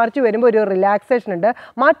 31st മാർച്ച് വരുമ്പോൾ ഒരു റിലാക്സേഷൻ ഉണ്ട്.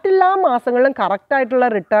 മറ്റെല്ലാ മാസങ്ങളിലും കറക്റ്റായിട്ടുള്ള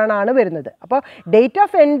റിട്ടേൺ ആണ് വരുന്നത്. അപ്പോൾ ഡേറ്റ്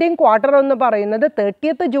ഓഫ് എൻഡിങ് ക്വാർട്ടർ എന്ന് പറയുന്നത്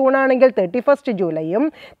 30th ജൂൺ ആണെങ്കിൽ 31st ജൂലൈയും,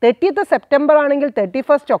 30th സെപ്റ്റംബർ ആണെങ്കിൽ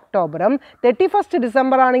 31st ഒക്ടോബറും, 31st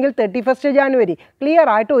ഡിസംബർ ആണെങ്കിൽ 31st ജാനുവരി. ക്ലിയർ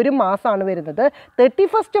ആയിട്ട് ഒരു മാസമാണ് വരുന്നത്.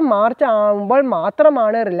 31st മാർച്ച് ആകുമ്പോൾ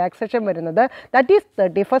മാത്രമാണ് റിലാക്സേഷൻ വരുന്നത്, that is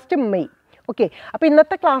 31st May. Okay, അപ്പോൾ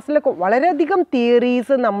ഇന്നത്തെ ക്ലാസ്സിൽ വളരെയധികം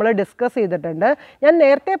തിയറീസ് നമ്മൾ ഡിസ്കസ് ചെയ്തിട്ടുണ്ട്. ഞാൻ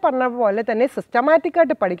നേരത്തെ പറഞ്ഞ പോലെ തന്നെ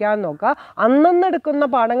സിസ്റ്റമാറ്റിക്കായിട്ട് പഠിക്കാൻ നോക്കുക. അന്നന്ന് എടുക്കുന്ന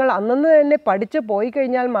പാഠങ്ങൾ അന്നന്ന് തന്നെ പഠിച്ച് പോയി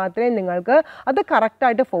കഴിഞ്ഞാൽ മാത്രമേ നിങ്ങൾക്ക് അത്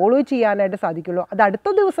കറക്റ്റായിട്ട് ഫോളോ ചെയ്യാനായിട്ട് സാധിക്കുള്ളൂ. അത് അടുത്ത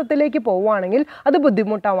ദിവസത്തിലേക്ക് പോവുകയാണെങ്കിൽ അത്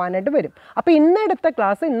ബുദ്ധിമുട്ടാവാനായിട്ട് വരും. അപ്പോൾ ഇന്നെടുത്ത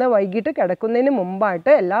ക്ലാസ് ഇന്ന് വൈകിട്ട് കിടക്കുന്നതിന്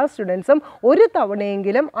മുമ്പായിട്ട് എല്ലാ സ്റ്റുഡൻസും ഒരു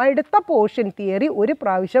തവണയെങ്കിലും അടുത്ത പോർഷൻ തിയറി ഒരു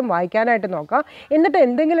പ്രാവശ്യം വായിക്കാനായിട്ട് നോക്കാം. എന്നിട്ട്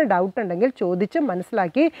എന്തെങ്കിലും ഡൗട്ട് ഉണ്ടെങ്കിൽ ചോദിച്ച്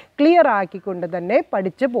മനസ്സിലാക്കി ക്ലിയർ ആക്കി കൊണ്ട് തന്നെ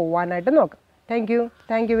പഠിച്ച് പോവാനായിട്ട് നോക്കാം.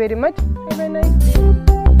 Thank you very much. Have A nice day.